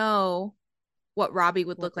she know what Robbie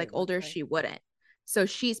would What look they like look older? like. She wouldn't. So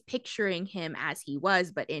she's picturing him as he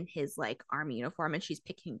was, but in his like army uniform, and she's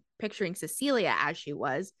picturing Cecilia as she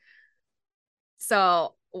was.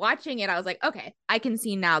 So watching it, I was like, okay, I can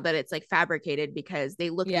see now that it's like fabricated because they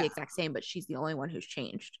look the exact same, but she's the only one who's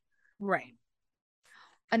changed. Right.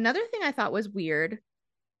 Another thing I thought was weird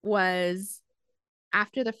was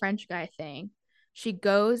after the French guy thing, she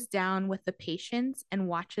goes down with the patients and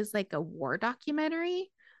watches like a war documentary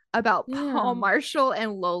about Paul Marshall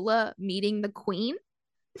and Lola meeting the Queen.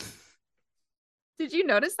 Did you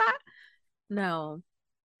notice that? No.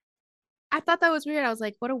 I thought that was weird. I was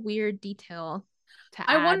like, what a weird detail to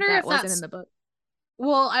I add wonder that if wasn't that's in the book.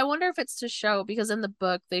 Well, I wonder if it's to show, because in the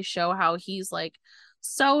book they show how he's like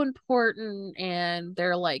so important and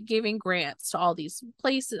they're like giving grants to all these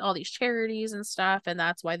places, all these charities and stuff, and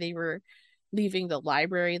that's why they were leaving the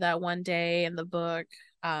library that one day in the book.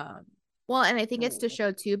 Well, and I think it's to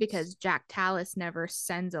show too because Jack Tallis never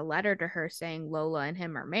sends a letter to her saying Lola and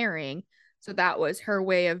him are marrying. So that was her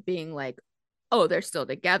way of being like, oh, they're still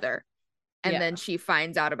together. And then she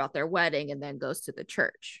finds out about their wedding and then goes to the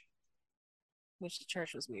church. Which the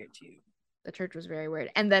church was weird too. The church was very weird.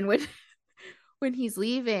 And then when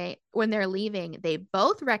they're leaving, they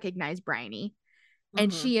both recognize Bryony.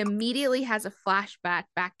 And she immediately has a flashback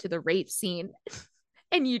back to the rape scene.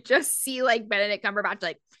 And you just see like Benedict Cumberbatch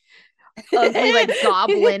like ugly like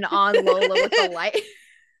goblin on Lola with the light.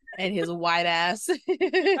 And his white ass.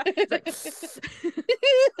 Like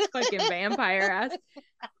fucking vampire ass.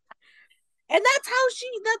 And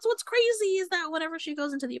that's what's crazy is that whenever she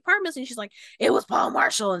goes into the apartments and she's like, it was Paul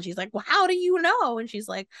Marshall. And she's like, well, how do you know? And she's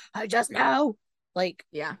like, I just know. Like,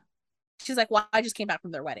 yeah. She's like, well, I just came back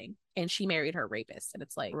from their wedding and she married her rapist. And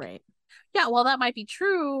it's like, right. Yeah, well, that might be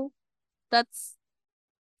true. That's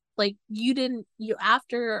like,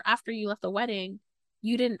 after you left the wedding,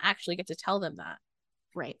 you didn't actually get to tell them that.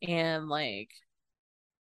 Right. And like,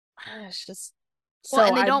 it's just, well,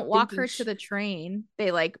 and they don't walk her to the train.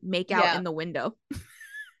 They like make out in the window.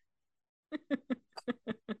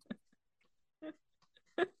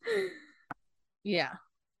 Yeah.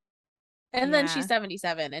 And then she's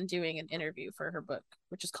 77 and doing an interview for her book,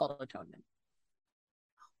 which is called Atonement.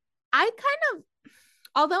 I kind of,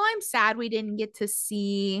 although I'm sad we didn't get to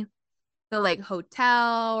see the like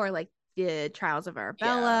hotel or like the Trials of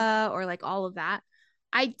Arabella or like all of that,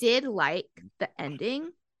 I did like the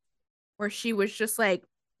ending where she was just like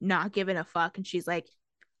not giving a fuck. And she's like,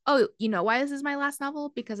 oh, you know why this is my last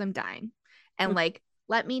novel? Because I'm dying. And like,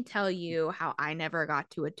 let me tell you how I never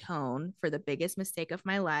got to atone for the biggest mistake of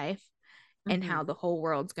my life and how the whole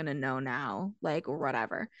world's going to know now, like, or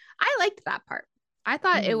whatever. I liked that part. I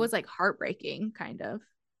thought it was like heartbreaking, kind of.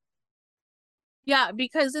 Yeah,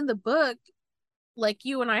 because in the book, like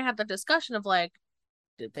you and I had the discussion of like,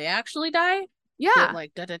 did they actually die? Yeah.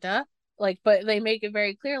 Like, da-da-da. Like, but they make it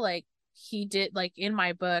very clear, like, he did, like, in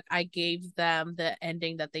my book, I gave them the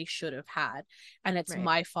ending that they should have had. And it's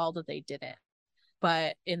my fault that they didn't.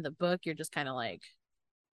 But in the book, you're just kind of like,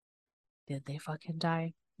 did they fucking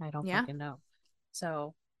die? I don't fucking know.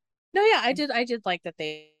 So, no, yeah, I did like that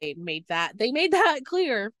they made that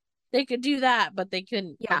clear. They could do that, but they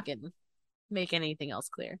couldn't fucking make anything else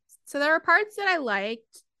clear. So there were parts that I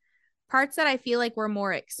liked, parts that I feel like were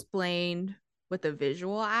more explained with the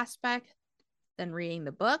visual aspect than reading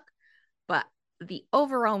the book. But the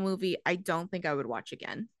overall movie, I don't think I would watch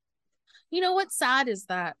again. You know what's sad is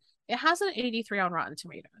that it has an 83 on Rotten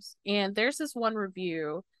Tomatoes. And there's this one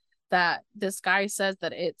review that this guy says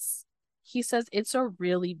that he says it's a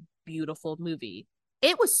really beautiful movie.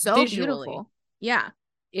 It was so visually beautiful. Yeah.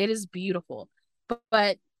 It is beautiful.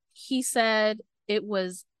 But he said it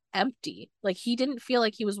was empty. Like he didn't feel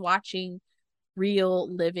like he was watching real,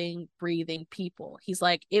 living, breathing people. He's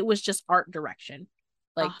like, it was just art direction.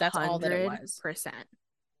 Like that's all that it was. 100%.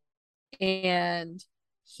 And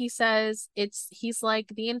he says he's like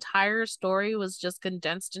the entire story was just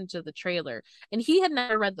condensed into the trailer. And he had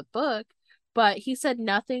never read the book, but he said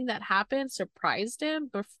nothing that happened surprised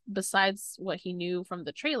him besides what he knew from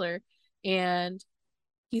the trailer. And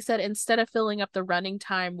he said instead of filling up the running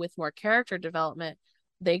time with more character development,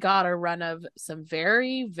 they got a run of some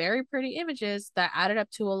very, very pretty images that added up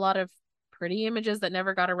to a lot of pretty images that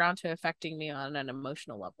never got around to affecting me on an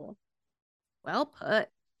emotional level. Well put.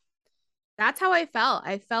 That's how I felt.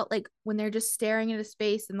 I felt like when they're just staring into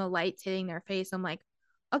space and the light's hitting their face, I'm like,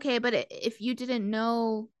 Okay, but if you didn't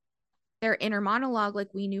know their inner monologue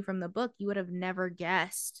like we knew from the book, you would have never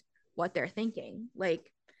guessed what they're thinking.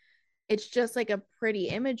 Like it's just like a pretty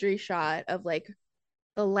imagery shot of like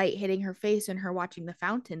the light hitting her face and her watching the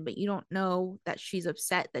fountain, but you don't know that she's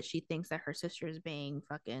upset that she thinks that her sister is being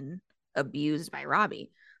fucking abused by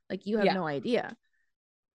Robbie. Like you have Yeah. no idea.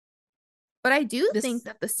 But I do think This,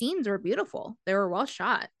 that the scenes were beautiful. They were well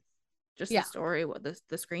shot. Just the yeah. story, what the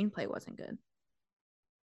screenplay wasn't good.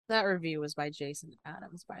 That review was by Jason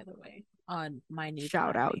Adams, by the way, on My New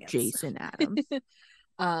Shout Black out Pants. Jason Adams.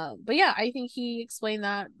 But yeah, I think he explained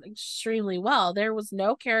that extremely well. There was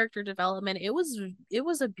no character development. It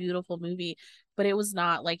was a beautiful movie, but it was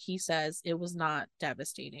not, like he says, it was not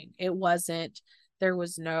devastating. It wasn't. There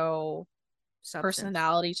was no Substance.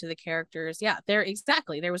 personality to the characters. Yeah, there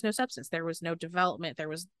exactly. There was no substance. There was no development. There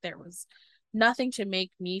was nothing to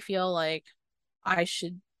make me feel like I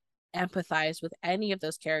should empathize with any of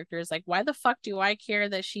those characters. Like, why the fuck do I care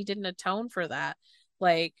that she didn't atone for that?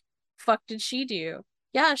 Like, fuck did she do?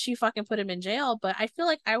 Yeah, she fucking put him in jail, but I feel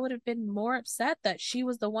like I would have been more upset that she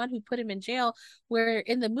was the one who put him in jail, where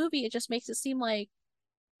in the movie it just makes it seem like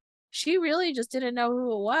she really just didn't know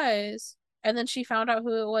who it was, and then she found out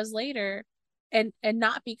who it was later, and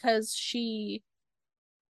not because she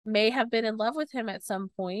may have been in love with him at some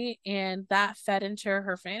point and that fed into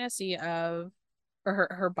her fantasy of, or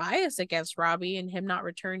her bias against Robbie and him not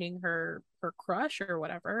returning her crush or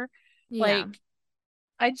whatever. Yeah. Like,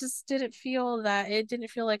 I just didn't feel that, it didn't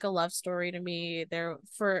feel like a love story to me there.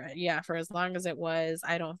 For, yeah, for as long as it was,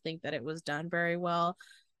 I don't think that it was done very well.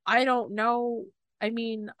 I don't know. I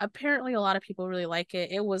mean, apparently a lot of people really like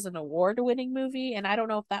it. It was an award-winning movie, and I don't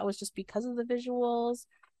know if that was just because of the visuals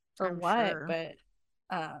or I'm what, sure. but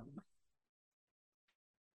um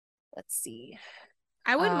let's see.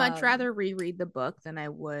 I would much Um rather reread the book than I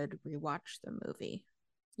would rewatch the movie,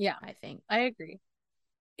 yeah, I think. I agree.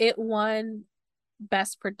 It won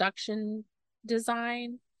best production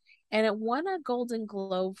design, and it won a Golden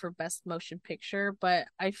Globe for best motion picture, but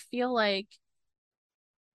I feel like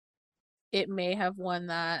it may have won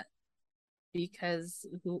that because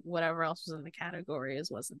whatever else was in the categories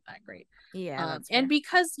wasn't that great. Yeah, that's And fair.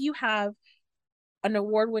 because you have an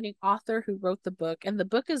award-winning author who wrote the book, and the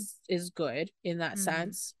book is good in that Mm-hmm.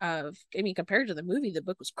 sense of, I mean, compared to the movie, the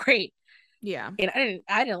book was great, Yeah. and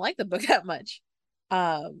I didn't like the book that much.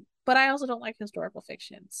 But I also don't like historical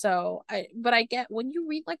fiction. So I get when you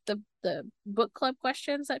read like the book club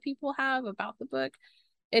questions that people have about the book,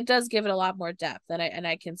 it does give it a lot more depth, and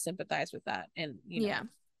I can sympathize with that, and Yeah.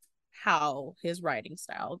 how his writing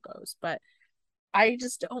style goes. But I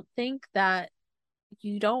just don't think that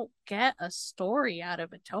you don't get a story out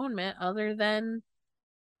of Atonement other than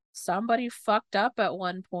somebody fucked up at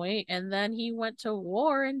one point and then he went to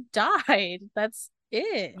war and died. That's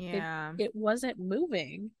it. It Yeah. it wasn't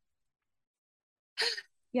moving.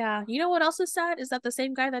 Yeah. You know what else is sad is that the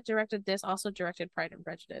same guy that directed this also directed Pride and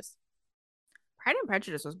Prejudice. Pride and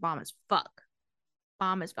Prejudice was bomb as fuck.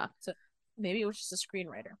 Bomb as fuck. So maybe it was just a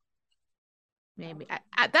screenwriter. Maybe.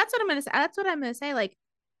 That's what I'm gonna say. That's what I'm gonna say. Like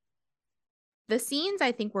the scenes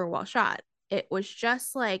I think were well shot. It was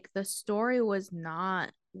just like the story was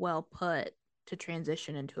not well put to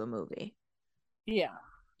transition into a movie. Yeah.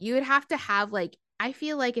 You would have to have like I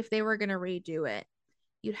feel like if they were gonna redo it,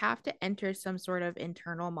 you'd have to enter some sort of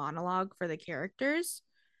internal monologue for the characters,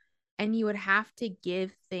 and you would have to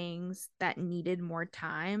give things that needed more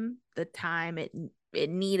time the time it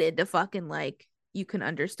needed to fucking like you can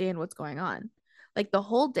understand what's going on. Like the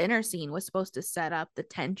whole dinner scene was supposed to set up the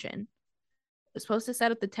tension. It was supposed to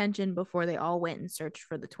set up the tension before they all went and searched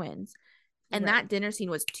for the twins. And Right. that dinner scene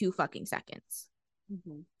was 2 fucking seconds.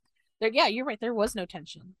 Mm-hmm. Yeah, you're right. There was no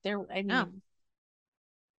tension. There, I Oh, mean,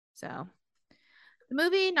 so the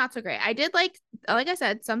movie not so great. I did like I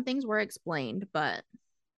said, some things were explained, but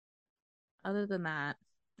other than that,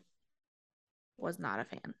 was not a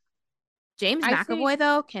fan. James I think McAvoy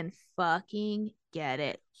though can fucking get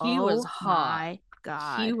it. he was Oh hot. my He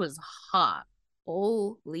god. was hot.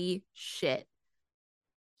 Holy shit.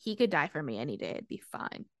 He could die for me any day. It'd be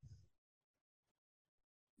fine.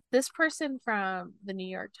 This person from the New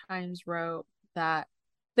York Times wrote that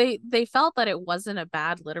they felt that it wasn't a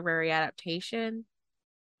bad literary adaptation,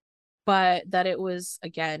 but that it was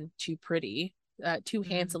again too pretty, too Mm,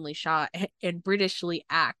 handsomely shot and Britishly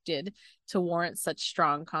acted to warrant such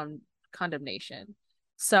strong condemnation.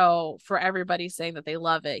 So for everybody saying that they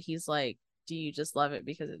love it, he's like, "Do you just love it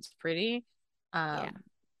because it's pretty?" yeah. Um,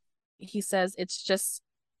 he says it's just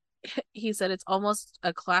he said it's almost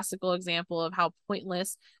a classical example of how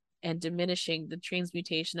pointless and diminishing the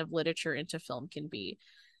transmutation of literature into film can be.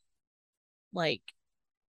 Like,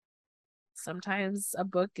 sometimes a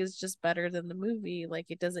book is just better than the movie. Like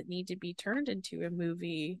it doesn't need to be turned into a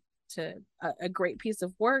movie. To a great piece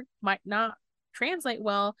of work might not translate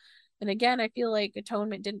well. And again, I feel like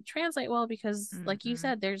Atonement didn't translate well because, like you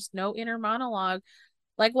said, there's no inner monologue.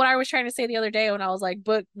 Like what I was trying to say the other day when I was like,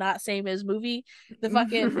 book not same as movie. The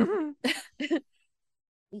fucking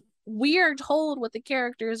we are told what the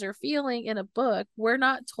characters are feeling in a book. We're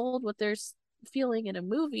not told what they're feeling in a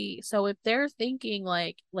movie. So if they're thinking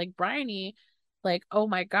like Bryony, like, oh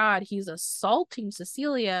my god, he's assaulting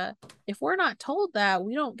Cecilia, if we're not told that,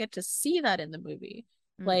 we don't get to see that in the movie.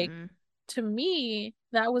 Like, to me,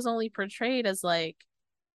 that was only portrayed as like,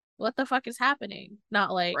 what the fuck is happening?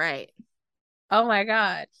 Not like, right. Oh my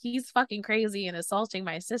god, he's fucking crazy and assaulting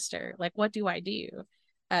my sister. Like, what do I do?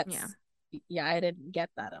 That's yeah, I didn't get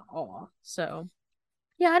that at all. So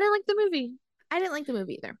yeah, I didn't like the movie. I didn't like the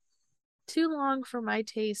movie either. Too long for my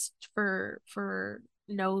taste for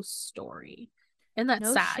no story. And that's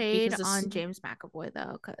no sad shade because on James McAvoy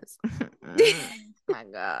though, because my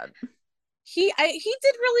god, he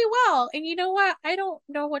did really well. And you know what? I don't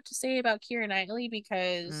know what to say about Keira Knightley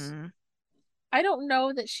because I don't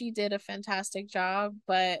know that she did a fantastic job,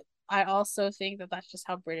 but I also think that that's just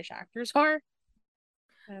how British actors are.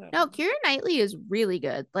 No, Keira Knightley is really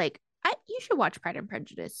good. Like, you should watch Pride and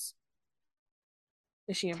Prejudice.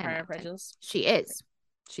 Is she in Pride and Prejudice? She is.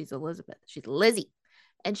 She's Elizabeth. She's Lizzie,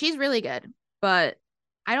 and she's really good. But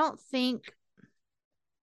I don't think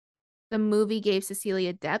the movie gave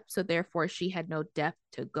Cecilia depth, so therefore she had no depth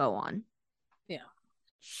to go on. Yeah,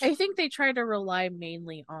 I think they try to rely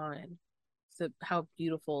mainly on how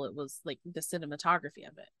beautiful it was, like the cinematography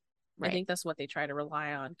of it. Right. I think that's what they try to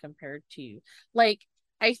rely on compared to, like,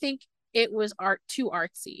 I think it was too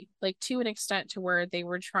artsy, like to an extent to where they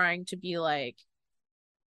were trying to be like,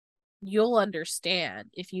 you'll understand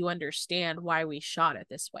if you understand why we shot it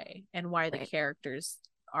this way and why the characters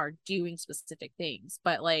are doing specific things.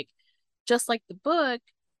 But like, just like the book,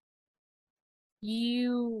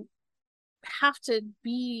 you have to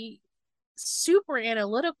be super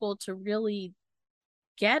analytical to really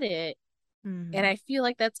get it. And I feel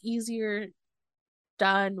like that's easier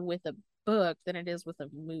done with a book than it is with a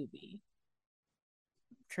movie.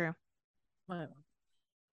 True.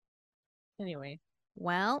 Anyway.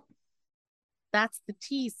 Well, that's the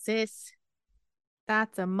tea, sis.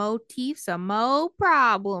 That's a Motifs, a mo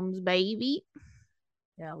problems, baby.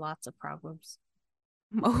 Yeah, lots of problems.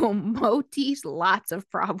 Motifs, lots of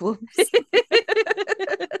problems.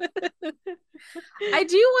 I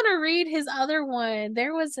do want to read his other one.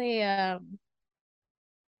 There was I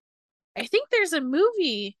think there's a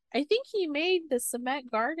movie. I think he made the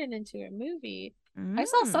Cement Garden into a movie. I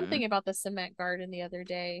saw something about the Cement Garden the other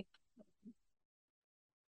day.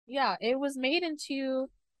 Yeah, it was made into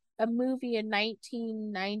a movie in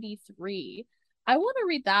 1993. I want to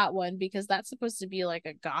read that one because that's supposed to be like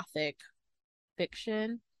a gothic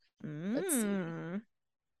fiction. Let's see.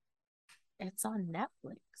 It's on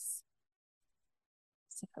Netflix,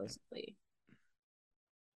 supposedly.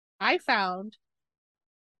 I found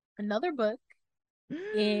another book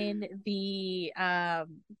in the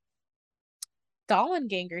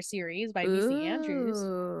Dollenganger series by B.C. Andrews.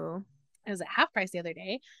 It was at half price the other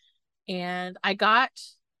day, and I got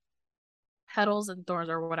Petals and Thorns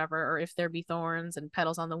or whatever, or If There Be Thorns and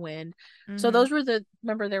Petals on the Wind. So those were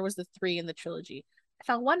remember there was the 3 in the trilogy. I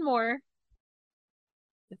found one more.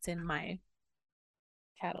 It's in my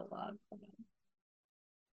catalog.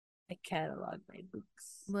 I catalog my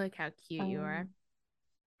books. Look how cute you are.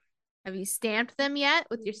 Have you stamped them yet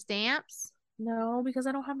with your stamps? No, because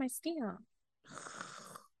I don't have my stamp.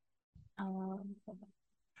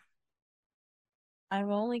 I've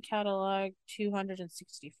only cataloged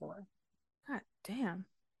 264. God damn.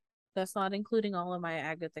 That's not including all of my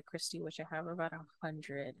Agatha Christie, which I have about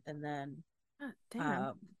 100, and then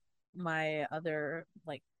my other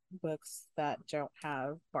like books that don't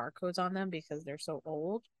have barcodes on them because they're so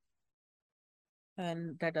old.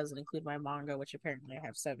 And that doesn't include my manga, which apparently I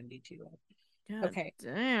have 72 of. God okay.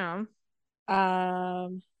 Damn.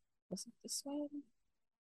 Was it this one?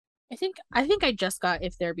 I think I just got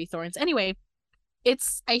If There Be Thorns. Anyway,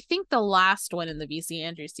 it's I think the last one in the B.C.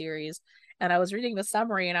 Andrews series. And I was reading the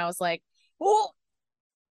summary and I was like, oh,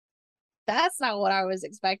 that's not what I was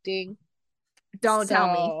expecting. Don't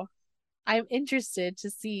tell me. I'm interested to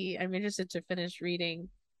see. I'm interested to finish reading.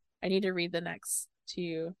 I need to read the next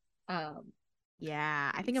 2.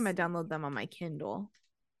 Yeah, I think I'm gonna download them on my Kindle.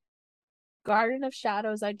 Garden of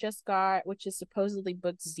Shadows I just got, which is supposedly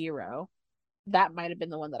book 0. That might have been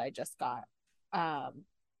the one that I just got.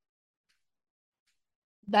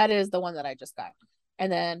 That is the one that I just got.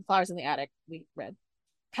 And then Flowers in the Attic we read.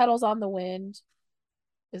 Petals on the Wind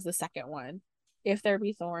is the second one. If There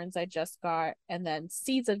Be Thorns, I just got. And then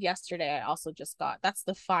Seeds of Yesterday, I also just got. That's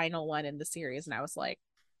the final one in the series. And I was like,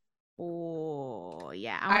 oh,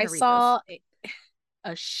 yeah. I want I to read those. saw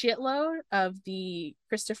a shitload of the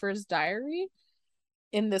Christopher's Diary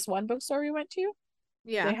in this one bookstore we went to.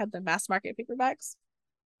 Yeah. They had the mass market paperbacks.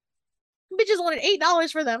 Bitches wanted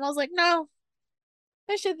 $8 for them. I was like, no,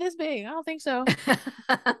 that shit this big. I don't think so.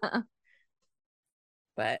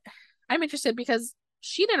 But I'm interested because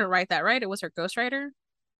she didn't write that, right? It was her ghostwriter,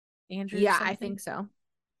 Andrew Yeah, I something. think so.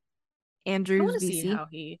 I Andrew's want to see VC. how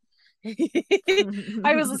he.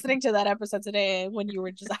 I was listening to that episode today when you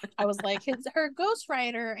were just. I was like, her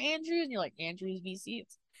ghostwriter Andrew, and you're like Andrew's VC.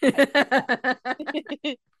 I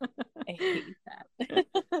hate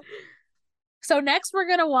that. So next we're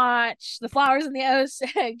gonna watch The Flowers in the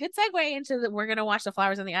Ocean. Good segue into the. We're gonna watch the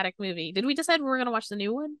Flowers in the Attic movie. Did we decide we were gonna watch the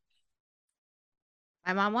new one?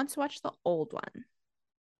 My mom wants to watch the old one.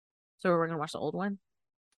 So we're gonna watch the old one.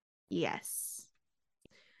 Yes.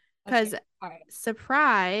 Because, Okay. All right.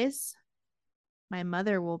 surprise, my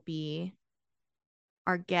mother will be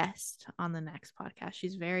our guest on the next podcast.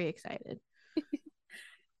 She's very excited.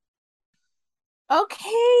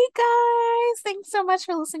 Okay, guys. Thanks so much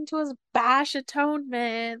for listening to us bash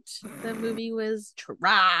Atonement. The movie was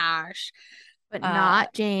trash. But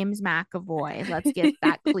not James McAvoy. Let's get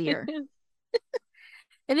that clear.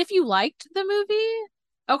 And if you liked the movie,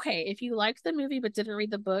 okay, if you liked the movie but didn't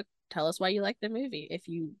read the book, tell us why you liked the movie. If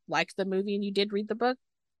you liked the movie and you did read the book,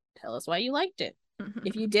 tell us why you liked it.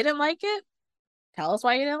 If you didn't like it, tell us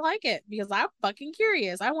why you didn't like it. Because I'm fucking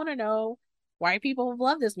curious. I want to know why people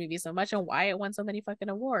love this movie so much and why it won so many fucking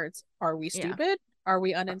awards. Are we stupid? Yeah. Are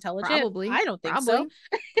we unintelligent? Probably. I don't think so.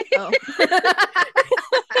 Oh.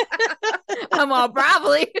 I'm all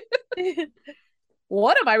probably.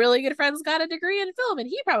 One of my really good friends got a degree in film and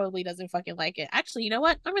he probably doesn't fucking like it. Actually, you know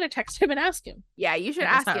what? I'm going to text him and ask him. Yeah, you should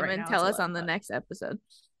ask him and tell us on the next episode.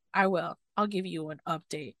 I will. I'll give you an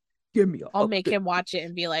update. Give me I'll make him watch it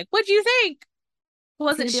and be like, what'd you think?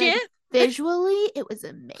 Was it shit? Like, visually, it was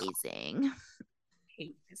amazing. I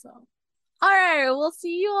hate myself. All right, we'll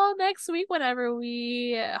see you all next week whenever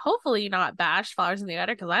we hopefully not bash Flowers in the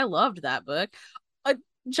Attic because I loved that book.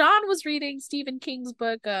 John was reading Stephen King's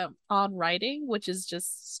book on writing, which is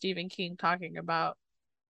just Stephen King talking about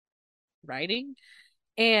writing,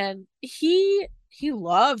 and he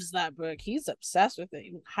loves that book. He's obsessed with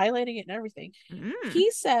it, highlighting it and everything.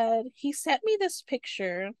 He said he sent me this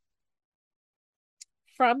picture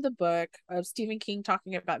from the book of Stephen King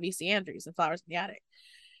talking about VC Andrews and Flowers in the Attic.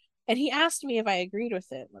 And he asked me if I agreed with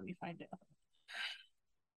it. Let me find it.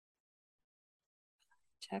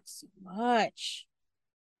 Text so much.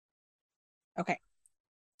 Okay.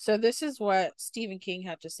 So this is what Stephen King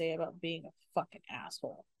had to say about being a fucking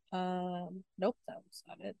asshole. Nope, that was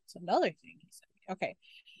not it. It's another thing he said. Okay.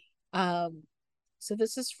 So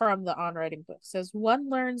this is from the On Writing book. It says, one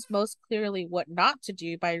learns most clearly what not to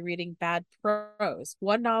do by reading bad prose.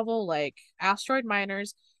 One novel like Asteroid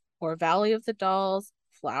Miners or Valley of the Dolls,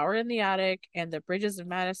 Flower in the Attic, and The Bridges of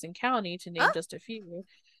Madison County, to name just a few,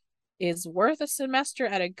 is worth a semester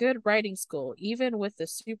at a good writing school, even with the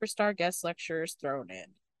superstar guest lecturers thrown in.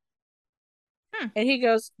 And he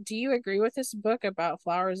goes, do you agree with this book about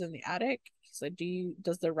Flowers in the Attic? He's like,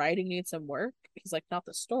 does the writing need some work? He's like, not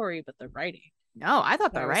the story, but the writing. No, I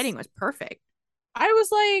thought the writing was perfect. I was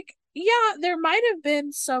like, yeah, there might have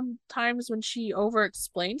been some times when she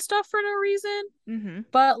over-explained stuff for no reason,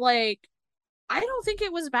 but like, I don't think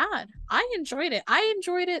it was bad. I enjoyed it. I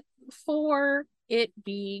enjoyed it for it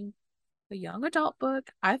being a young adult book.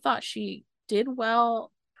 I thought she did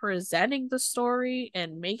well presenting the story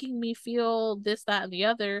and making me feel this, that, and the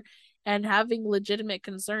other, and having legitimate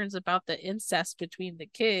concerns about the incest between the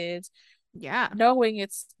kids. Yeah. Knowing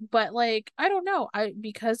it's, but like, I don't know.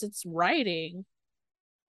 Because it's writing,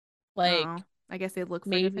 like, I guess they look for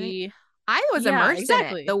maybe. I was immersed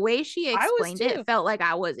in it. The way she explained it felt like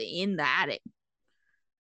I was in the attic.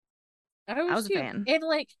 I was a fan. And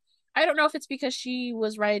like, I don't know if it's because she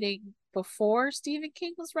was writing before Stephen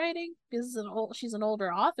King was writing, because she's an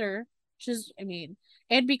older author.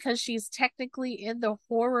 And because she's technically in the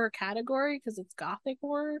horror category because it's gothic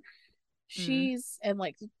horror. She's and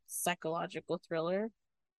like psychological thriller.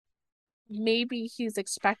 Maybe he's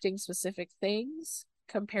expecting specific things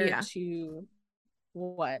compared to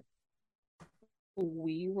what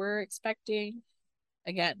we were expecting.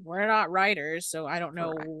 Again, we're not writers, so I don't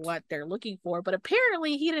know what they're looking for, but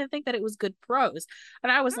apparently he didn't think that it was good prose.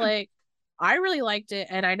 And I was like, I really liked it,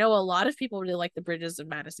 and I know a lot of people really like The Bridges of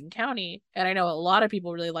Madison County, and I know a lot of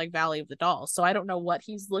people really like Valley of the Dolls, so I don't know what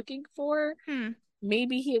he's looking for,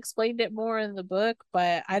 maybe he explained it more in the book,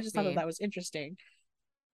 but I just thought Maybe. that was interesting.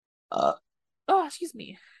 Oh, excuse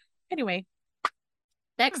me. Anyway,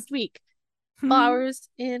 next week, Flowers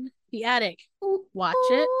in the Attic. Watch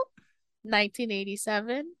it.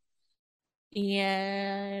 1987.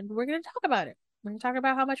 And we're going to talk about it. We're going to talk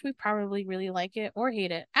about how much we probably really like it or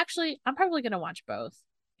hate it. Actually, I'm probably going to watch both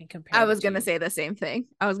and compare I the was gonna two. say the same thing.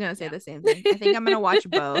 I was gonna say Yeah. the same thing. I think I'm gonna watch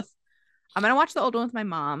both. I'm gonna watch the old one with my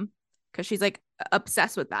mom because she's like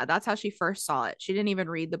obsessed with that. That's how she first saw it. She didn't even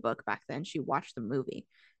read the book back then. She watched the movie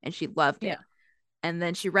and she loved Yeah. it. And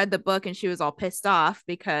then she read the book and she was all pissed off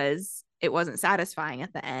because it wasn't satisfying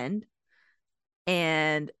at the end.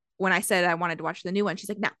 And when I said I wanted to watch the new one, she's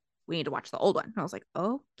like, no, we need to watch the old one. And I was like,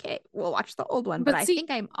 okay, we'll watch the old one. But But I see, think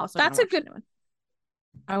I'm also going to that's a watch the good, new one.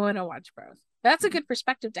 I want to watch both. That's a Mhm. good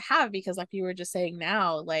perspective to have because, like you were just saying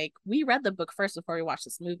now, like we read the book first before we watched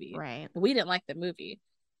this movie. Right. We didn't like the movie.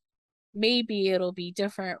 Maybe it'll be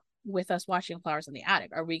different with us watching Flowers in the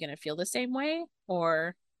Attic. Are we going to feel the same way?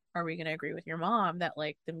 Or are we going to agree with your mom that,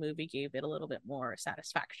 like, the movie gave it a little bit more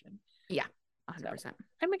satisfaction? Yeah, So 100%.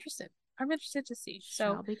 I'm interested. I'm interested to see.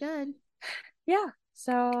 Shall So, be good. yeah.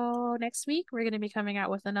 So next week we're going to be coming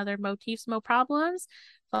out with another Motifs, Mo Problems,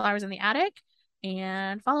 Flowers in the Attic.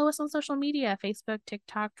 And follow us on social media: Facebook,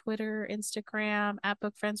 TikTok, Twitter, Instagram at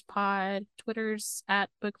Book Friends Pod. Twitter's at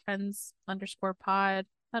Book Friends _ pod.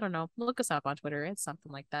 I don't know. Look us up on Twitter. It's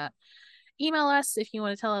something like that. Email us if you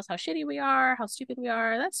want to tell us how shitty we are, how stupid we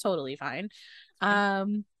are. That's totally fine.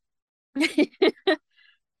 Um,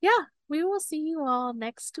 yeah, we will see you all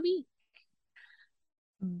next week.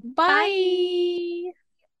 Bye. Bye.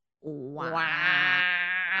 Wow. Wow.